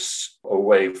journalists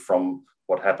away from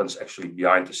what happens actually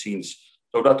behind the scenes.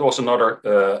 So that was another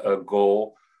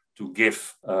goal, to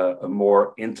give a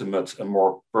more intimate, a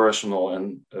more personal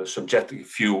and subjective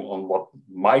view on what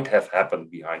might have happened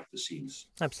behind the scenes.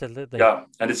 Absolutely. Yeah,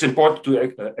 and it's important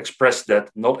to express that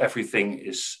not everything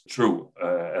is true,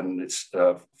 and it's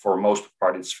for most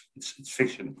part it's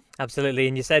fiction. Absolutely,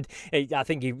 and you said, I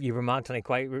think you remarked on it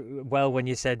quite well when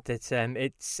you said that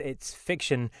it's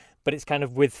fiction, but it's kind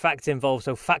of with facts involved,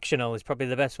 so factional is probably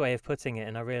the best way of putting it.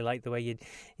 And I really like the way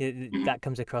that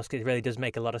comes across, because it really does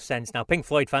make a lot of sense. Now, Pink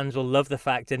Floyd fans will love the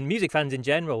fact, and music fans in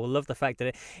general will love the fact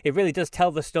that it really does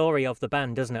tell the story of the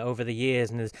band, doesn't it, over the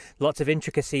years? And there's lots of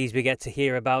intricacies we get to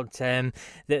hear about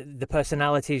the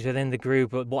personalities within the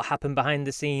group, what happened behind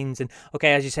the scenes. And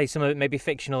okay, as you say, some of it may be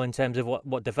fictional in terms of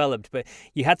what developed, but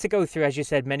you had to go through, as you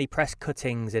said, many press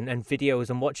cuttings and videos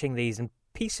and watching these and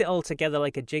piece it all together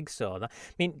like a jigsaw. I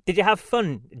mean, did you have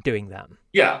fun doing that?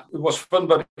 Yeah, it was fun,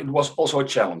 but it was also a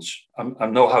challenge. I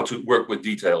know how to work with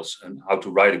details and how to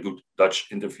write a good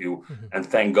Dutch interview. Mm-hmm. And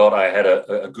thank God I had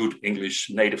a good English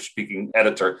native-speaking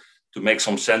editor to make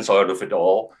some sense out of it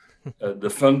all. The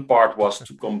fun part was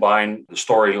to combine the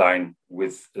storyline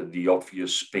with the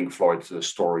obvious Pink Floyd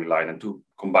storyline, and to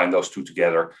combine those two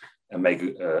together and make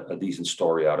a decent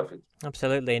story out of it.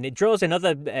 Absolutely, and it draws in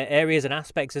other areas and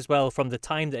aspects as well from the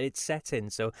time that it's set in.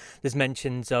 So there's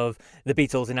mentions of the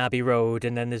Beatles in Abbey Road,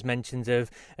 and then there's mentions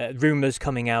of rumours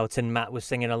coming out, and Matt was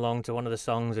singing along to one of the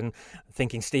songs and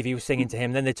thinking Stevie was singing to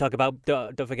him. Then they talk about,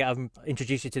 don't forget, I've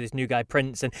introduced you to this new guy,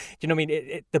 Prince. And do you know what I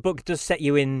mean? The book does set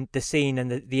you in the scene and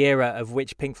the era of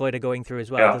which Pink Floyd are going through as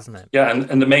well, doesn't it? Yeah,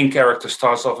 and the main character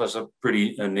starts off as a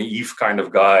pretty naive kind of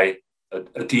guy,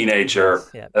 a teenager,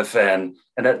 a fan,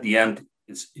 and at the end,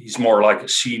 he's more like a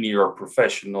senior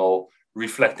professional,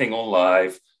 reflecting on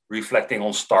life, reflecting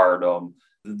on stardom.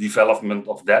 The development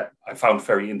of that I found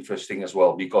very interesting as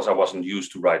well, because I wasn't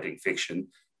used to writing fiction,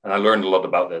 and I learned a lot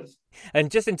about that. And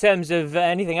just in terms of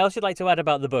anything else you'd like to add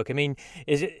about the book, I mean,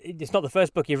 it's not the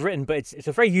first book you've written, but it's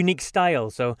a very unique style.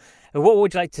 So what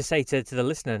would you like to say to the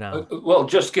listener now? Well,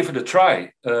 just give it a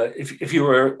try. If you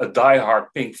were a diehard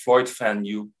Pink Floyd fan,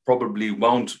 you probably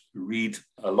won't read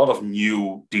a lot of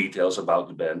new details about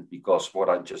the band, because what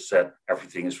I just said,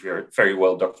 everything is very, very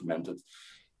well documented.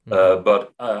 Mm-hmm.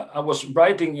 But I was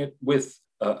writing it with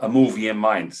a movie in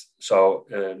mind. So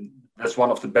that's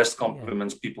one of the best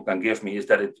compliments people can give me, is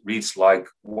that it reads like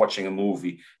watching a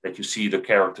movie, that you see the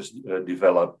characters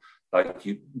develop, like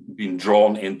you've been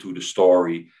drawn into the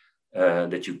story,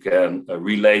 that you can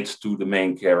relate to the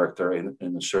main character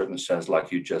in a certain sense,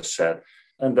 like you just said.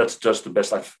 And that's just the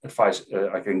best advice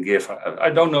I can give. I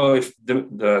don't know if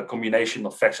the combination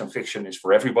of facts and fiction is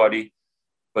for everybody,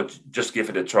 but just give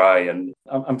it a try. And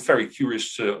I'm very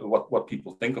curious what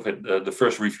people think of it. The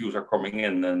first reviews are coming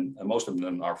in, and most of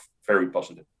them are very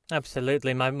positive.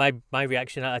 Absolutely. My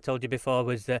reaction, I told you before,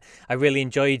 was that I really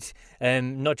enjoyed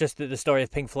not just the story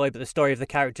of Pink Floyd, but the story of the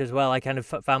character as well. I kind of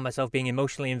found myself being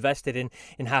emotionally invested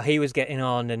in how he was getting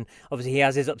on. And obviously he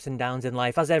has his ups and downs in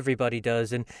life, as everybody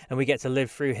does. And we get to live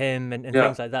through him and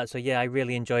things like that. So yeah, I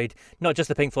really enjoyed not just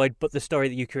the Pink Floyd, but the story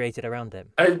that you created around him.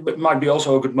 It might be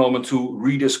also a good moment to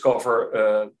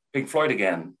rediscover Pink Floyd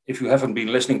again. If you haven't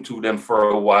been listening to them for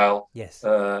a while, yes,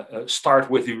 start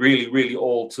with the really, really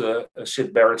old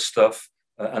Syd Barrett stuff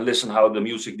and listen how the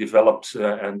music developed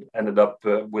and ended up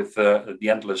with the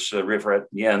Endless River at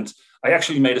the end. I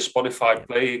actually made a Spotify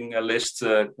playing list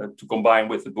to combine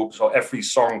with the book. So every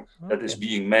song that is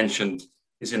being mentioned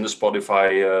is in the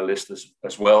Spotify list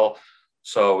as well.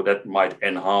 So that might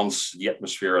enhance the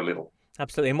atmosphere a little.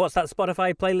 Absolutely. And what's that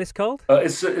Spotify playlist called?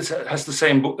 It has the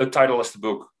same title as the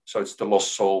book. So it's the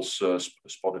Lost Souls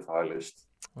Spotify list.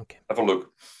 Okay. Have a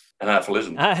look and have a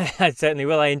listen. I certainly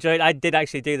will. I did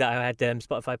actually do that. I had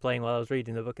Spotify playing while I was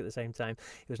reading the book at the same time.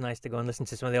 It was nice to go and listen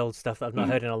to some of the old stuff that I've not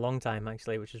heard in a long time,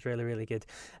 actually, which was really, really good.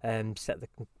 Set the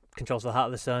Controls for the Heart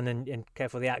of the Sun and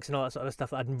Careful of the Axe and all that sort of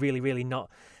stuff that I'd really not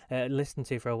listened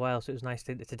to for a while. So it was nice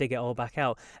to dig it all back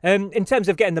out. In terms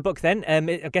of getting the book then,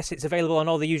 I guess it's available on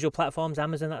all the usual platforms,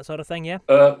 Amazon, that sort of thing, yeah?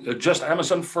 Just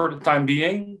Amazon for the time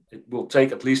being. It will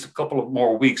take at least a couple of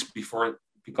more weeks before it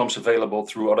becomes available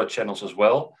through other channels as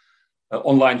well.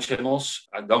 Online channels,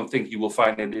 I don't think you will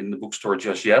find it in the bookstore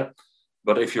just yet.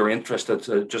 But if you're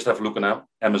interested, just have a look on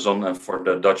Amazon. And for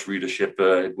the Dutch readership,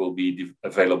 it will be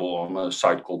available on a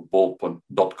site called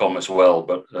bol.com as well.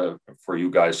 But for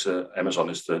you guys, Amazon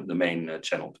is the main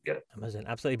channel to get it. Amazon,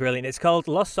 absolutely brilliant. It's called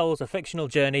Lost Souls, A Fictional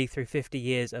Journey Through 50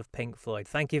 Years of Pink Floyd.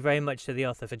 Thank you very much to the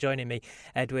author for joining me,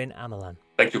 Edwin Amelan.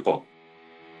 Thank you, Paul.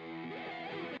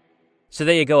 So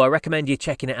there you go, I recommend you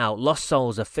checking it out. Lost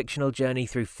Souls, A Fictional Journey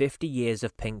Through 50 Years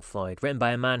of Pink Floyd, written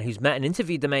by a man who's met and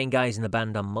interviewed the main guys in the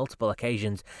band on multiple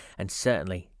occasions and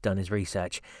certainly done his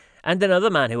research. And another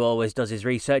man who always does his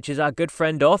research is our good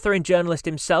friend, author and journalist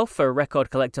himself for Record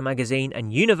Collector magazine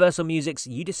and Universal Music's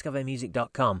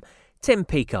youdiscovermusic.com, Tim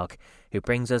Peacock, who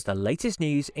brings us the latest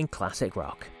news in classic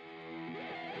rock.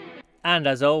 And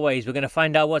as always, we're going to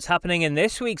find out what's happening in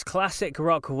this week's classic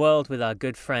rock world with our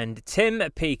good friend, Tim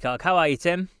Peacock. How are you,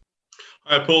 Tim?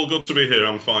 Hi, Paul. Good to be here.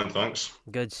 I'm fine, thanks.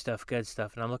 Good stuff.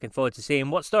 And I'm looking forward to seeing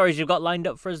what stories you've got lined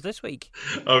up for us this week.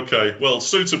 Okay, well,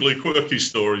 suitably quirky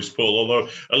stories, Paul, although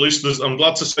at least I'm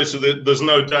glad to say there's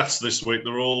no deaths this week.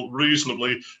 They're all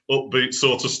reasonably upbeat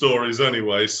sort of stories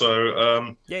anyway.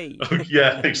 So, yay.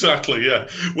 Yeah, exactly, yeah.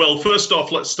 Well, first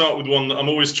off, let's start with one that I'm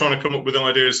always trying to come up with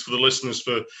ideas for the listeners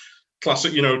for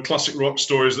classic rock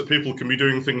stories that people can be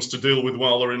doing things to deal with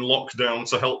while they're in lockdown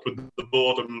to help with the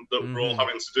boredom that we're all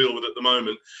having to deal with at the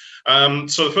moment.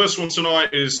 So the first one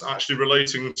tonight is actually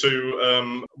relating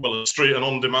to, an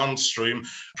on-demand stream.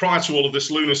 Prior to all of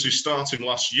this lunacy starting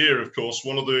last year, of course,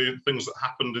 one of the things that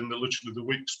happened in literally the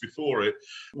weeks before it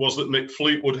was that Mick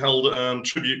Fleetwood held a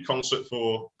tribute concert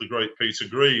for the great Peter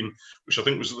Green, which I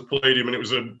think was at the Palladium, and it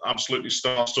was an absolutely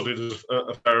star-studded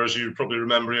affair, as you probably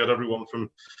remember. He had everyone from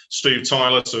Steve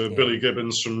Tyler to Billy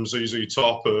Gibbons from ZZ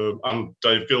Top and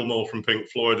Dave Gilmour from Pink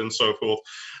Floyd and so forth.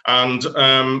 And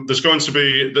there's going to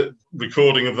be the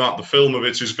recording of that. The film of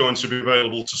it is going to be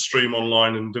available to stream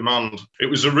online and demand. It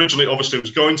was originally, obviously, it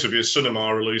was going to be a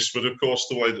cinema release, but of course,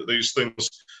 the way that these things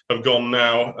have gone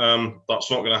now,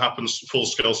 that's not going to happen.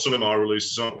 Full-scale cinema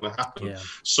releases aren't going to happen. Yeah.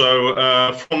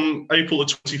 So from April the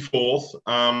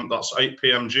 24th, that's 8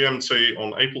 p.m. GMT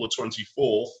on April the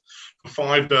 24th, for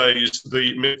 5 days,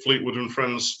 the Mick Fleetwood and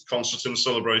Friends concert in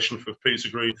celebration for Peter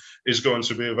Green is going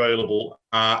to be available.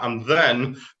 And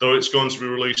then, though it's going to be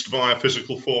released via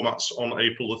physical formats on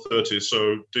April the 30th,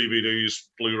 so DVDs,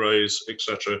 Blu-rays,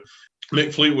 etc.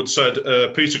 Mick Fleetwood said,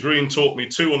 Peter Green taught me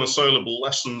two unassailable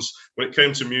lessons when it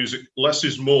came to music. Less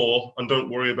is more, and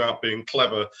don't worry about being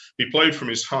clever. He played from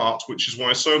his heart, which is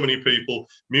why so many people,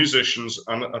 musicians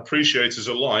and appreciators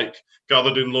alike,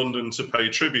 gathered in London to pay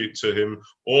tribute to him,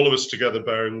 all of us together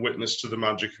bearing witness to the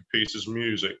magic of Peter's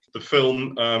music. The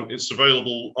film, it's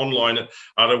available online at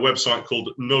a website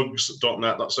called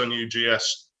nugs.net, that's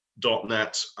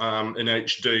Nugs.net, in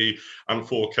HD and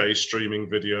 4K streaming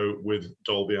video with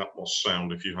Dolby Atmos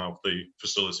sound if you have the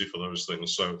facility for those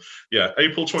things. So yeah,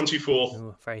 April 24th.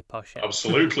 Ooh, very posh. Yeah.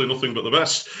 Absolutely nothing but the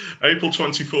best. April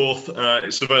 24th,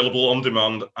 it's available on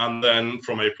demand, and then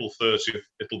from April 30th,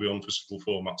 it'll be on physical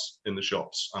formats in the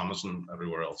shops, Amazon,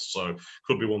 everywhere else. So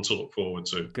could be one to look forward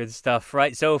to. Good stuff.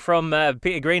 Right, so from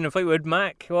Peter Green and Fleetwood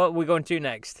Mac, what are we going to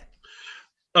next?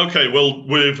 Okay, well,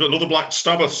 with another Black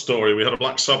Sabbath story. We had a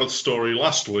Black Sabbath story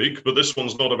last week, but this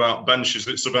one's not about benches.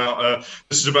 It's about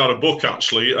this is about a book,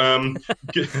 actually.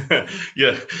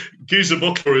 Yeah, Geezer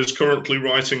Butler is currently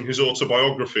writing his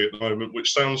autobiography at the moment,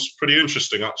 which sounds pretty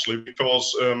interesting, actually,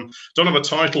 because don't have a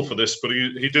title for this, but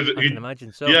he did. I can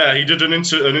imagine so. Yeah, he did an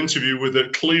interview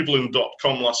with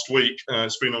Cleveland.com last week.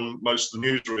 It's been on most of the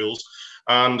newsreels,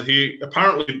 and he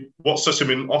apparently what set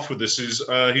him off with this is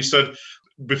he said,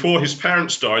 before his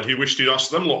parents died, he wished he'd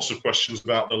asked them lots of questions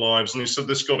about their lives. And he said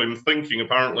this got him thinking,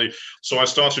 apparently. So I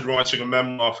started writing a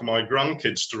memoir for my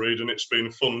grandkids to read, and it's been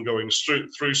fun going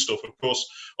through stuff. Of course,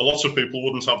 a lot of people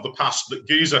wouldn't have the past that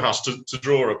Geezer has to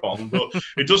draw upon, but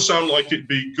it does sound like it'd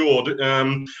be good.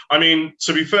 I mean,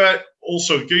 to be fair,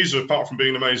 also Geezer, apart from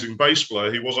being an amazing bass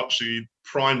player, he was actually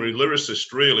primary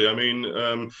lyricist, really. I mean,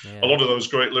 a lot of those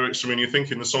great lyrics, I mean, you're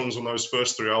thinking the songs on those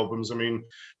first three albums, I mean,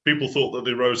 people thought that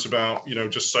they wrote about,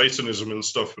 just Satanism and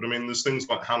stuff, but I mean, there's things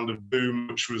like Hand of Doom,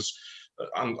 which was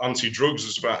anti-drugs,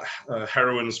 it's about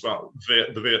heroin, it's about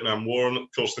the Vietnam War, and of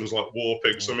course things like War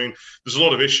Pigs. I mean, there's a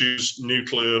lot of issues,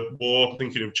 nuclear war,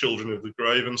 thinking of Children of the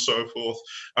Grave and so forth,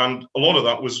 and a lot of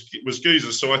that was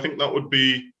Geezer. So I think that would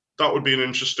be that would be an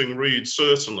interesting read,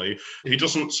 certainly. He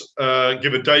doesn't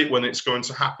give a date when it's going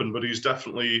to happen, but he's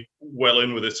definitely well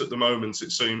in with it at the moment.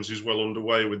 It seems he's well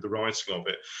underway with the writing of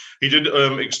it. He did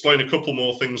explain a couple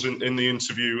more things in the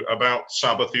interview about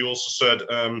Sabbath. He also said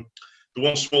the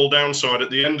one small downside at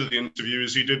the end of the interview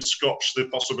is he did scotch the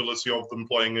possibility of them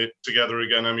playing it together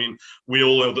again. I mean, we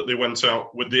all know that they went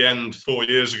out with the End 4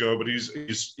 years ago, but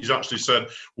he's actually said,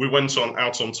 we went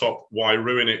out on top, why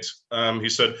ruin it? He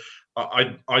said,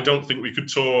 I don't think we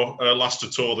could last a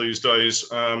tour these days.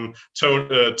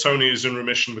 Tony is in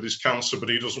remission with his cancer, but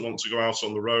he doesn't want to go out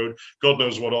on the road. God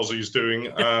knows what Ozzy's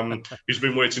doing. He's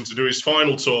been waiting to do his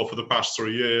final tour for the past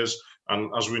 3 years.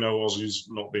 And as we know, Ozzy's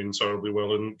not been terribly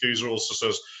well. And Geezer also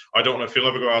says, I don't know if he'll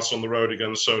ever go out on the road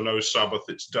again, so no Sabbath.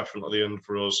 It's definitely the end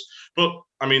for us. But,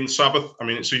 I mean, Sabbath,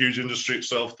 it's a huge industry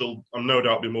itself. There'll no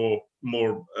doubt be more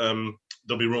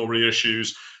there'll be more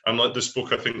reissues. And like this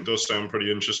book, I think, does sound pretty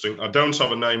interesting. I don't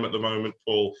have a name at the moment,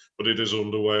 Paul, but it is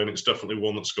underway, and it's definitely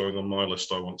one that's going on my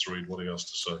list. I want to read what he has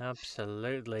to say.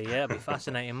 Absolutely, yeah, it'll be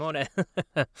fascinating, won't it?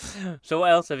 So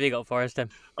what else have you got for us, Tim?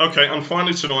 Okay, and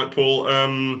finally tonight, Paul,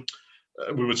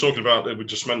 we were talking about, we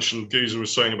just mentioned, Geezer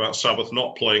was saying about Sabbath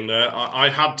not playing there. I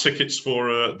had tickets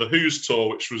for the Who's tour,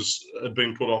 which had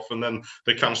been put off, and then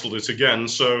they cancelled it again.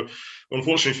 So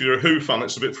unfortunately, if you're a Who fan,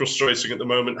 it's a bit frustrating at the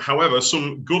moment. However,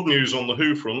 some good news on the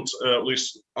Who front, at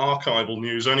least archival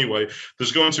news anyway.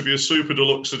 There's going to be a super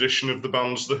deluxe edition of the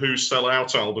band's The Who Sell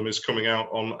Out album is coming out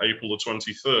on April the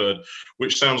 23rd,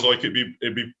 which sounds like it'd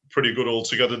be pretty good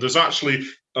altogether. There's actually,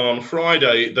 on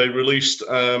Friday, they released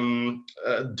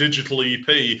a digital EP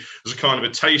as a kind of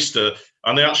a taster,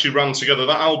 and they actually ran together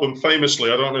that album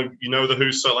famously. I don't know if you know The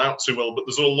Who Sell Out too well, but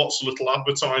there's lots of little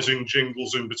advertising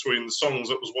jingles in between the songs.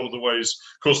 That was one of the ways.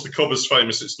 Of course, the cover's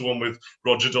famous. It's the one with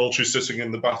Roger Daltrey sitting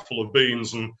in the bath full of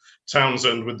beans and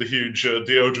Townsend with the huge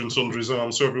deodorant under his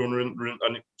arm. So everyone,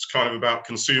 and it's kind of about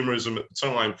consumerism at the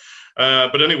time.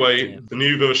 But anyway, the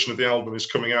new version of the album is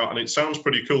coming out, and it sounds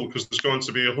pretty cool because there's going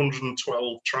to be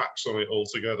 112 tracks on it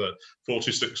altogether,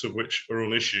 46 of which are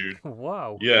unissued.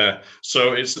 Wow. Yeah.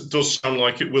 So it does sound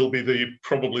like it will be the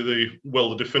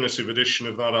definitive edition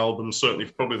of that album, certainly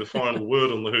probably the final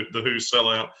word on the Who Sell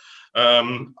Out.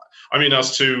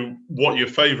 As to what your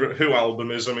favourite Who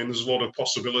album is, there's a lot of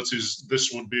possibilities.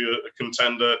 This would be a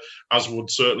contender, as would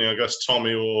certainly, I guess,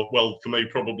 Tommy, or, well, for me,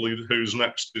 probably Who's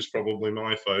Next is probably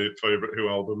my favourite Who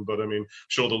album, but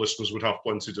sure the listeners would have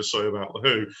plenty to say about the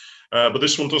Who. But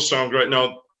this one does sound great.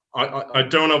 Now, I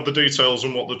don't have the details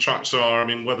on what the tracks are.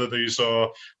 Whether these are,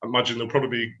 I imagine there'll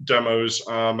probably be demos,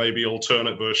 maybe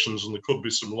alternate versions, and there could be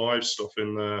some live stuff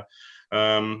in there.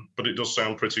 But it does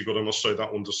sound pretty good. I must say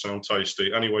that one does sound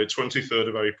tasty. Anyway, 23rd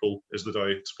of April is the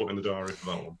day to put in the diary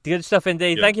for that one. Good stuff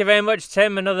indeed. Yeah. Thank you very much,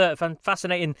 Tim. Another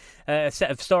fascinating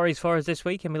set of stories for us this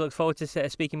week, and we look forward to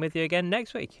speaking with you again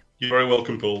next week. You're very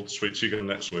welcome, Paul. Speak to you again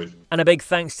next week. And a big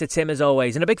thanks to Tim as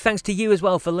always, and a big thanks to you as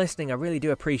well for listening. I really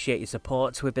do appreciate your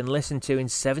support. We've been listened to in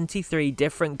 73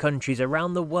 different countries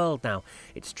around the world now.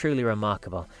 It's truly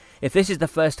remarkable. If this is the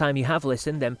first time you have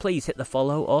listened, then please hit the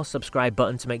follow or subscribe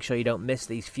button to make sure you don't miss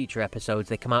these future episodes.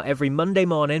 They come out every Monday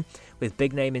morning with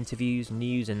big name interviews,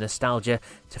 news and nostalgia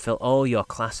to fill all your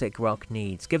classic rock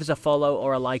needs. Give us a follow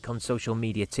or a like on social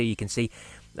media too. You can see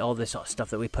all the sort of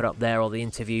stuff that we put up there, all the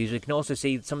interviews. You can also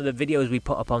see some of the videos we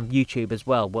put up on YouTube as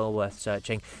well, well worth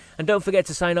searching. And don't forget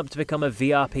to sign up to become a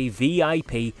VRP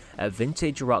VIP at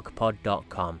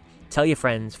vintagerockpod.com. Tell your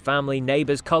friends, family,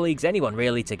 neighbours, colleagues, anyone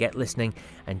really to get listening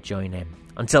and join in.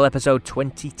 Until episode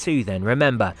 22 then,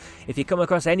 remember, if you come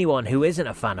across anyone who isn't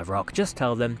a fan of rock, just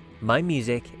tell them, my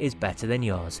music is better than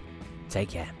yours. Take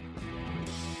care.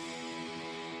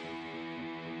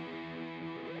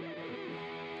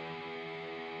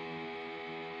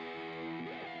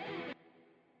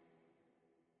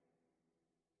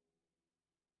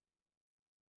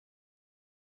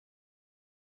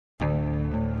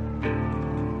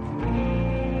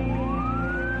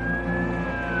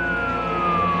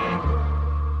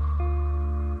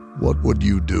 What would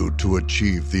you do to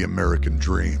achieve the American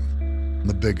dream?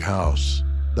 The big house,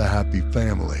 the happy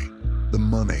family, the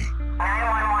money.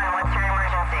 911, what's your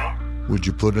emergency? Would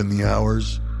you put in the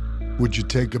hours? Would you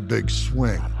take a big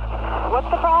swing? What's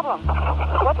the problem?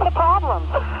 What's the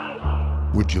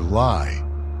problem? Would you lie?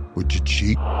 Would you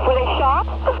cheat? Would I shop?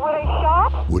 Would I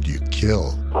shop? Would you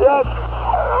kill? Yes.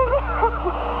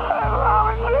 My mom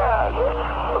and dad.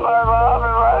 My mom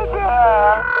and my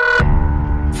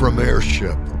dad. From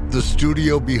Airship, the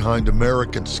studio behind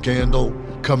American Scandal,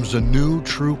 comes a new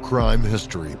true crime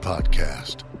history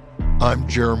podcast. I'm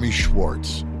Jeremy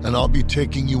Schwartz, and I'll be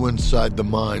taking you inside the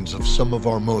minds of some of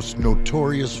our most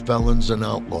notorious felons and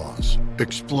outlaws,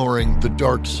 exploring the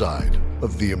dark side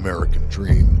of the American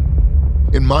dream.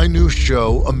 In my new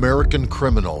show, American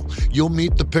Criminal, you'll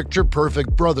meet the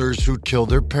picture-perfect brothers who killed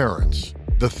their parents,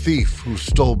 the thief who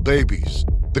stole babies,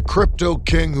 the crypto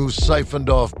king who siphoned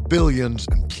off billions,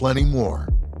 and plenty more.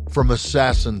 From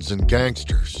assassins and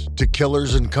gangsters to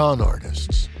killers and con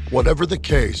artists. Whatever the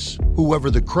case,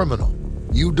 whoever the criminal,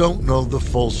 you don't know the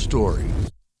full story.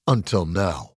 Until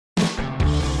now.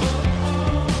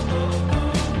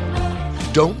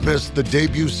 Don't miss the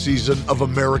debut season of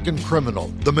American Criminal,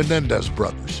 The Menendez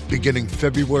Brothers, beginning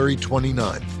February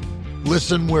 29th.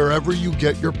 Listen wherever you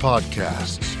get your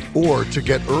podcasts, or to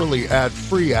get early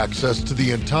ad-free access to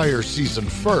the entire season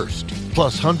first,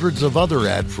 plus hundreds of other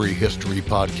ad-free history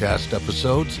podcast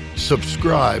episodes,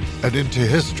 subscribe at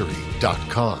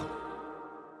intohistory.com.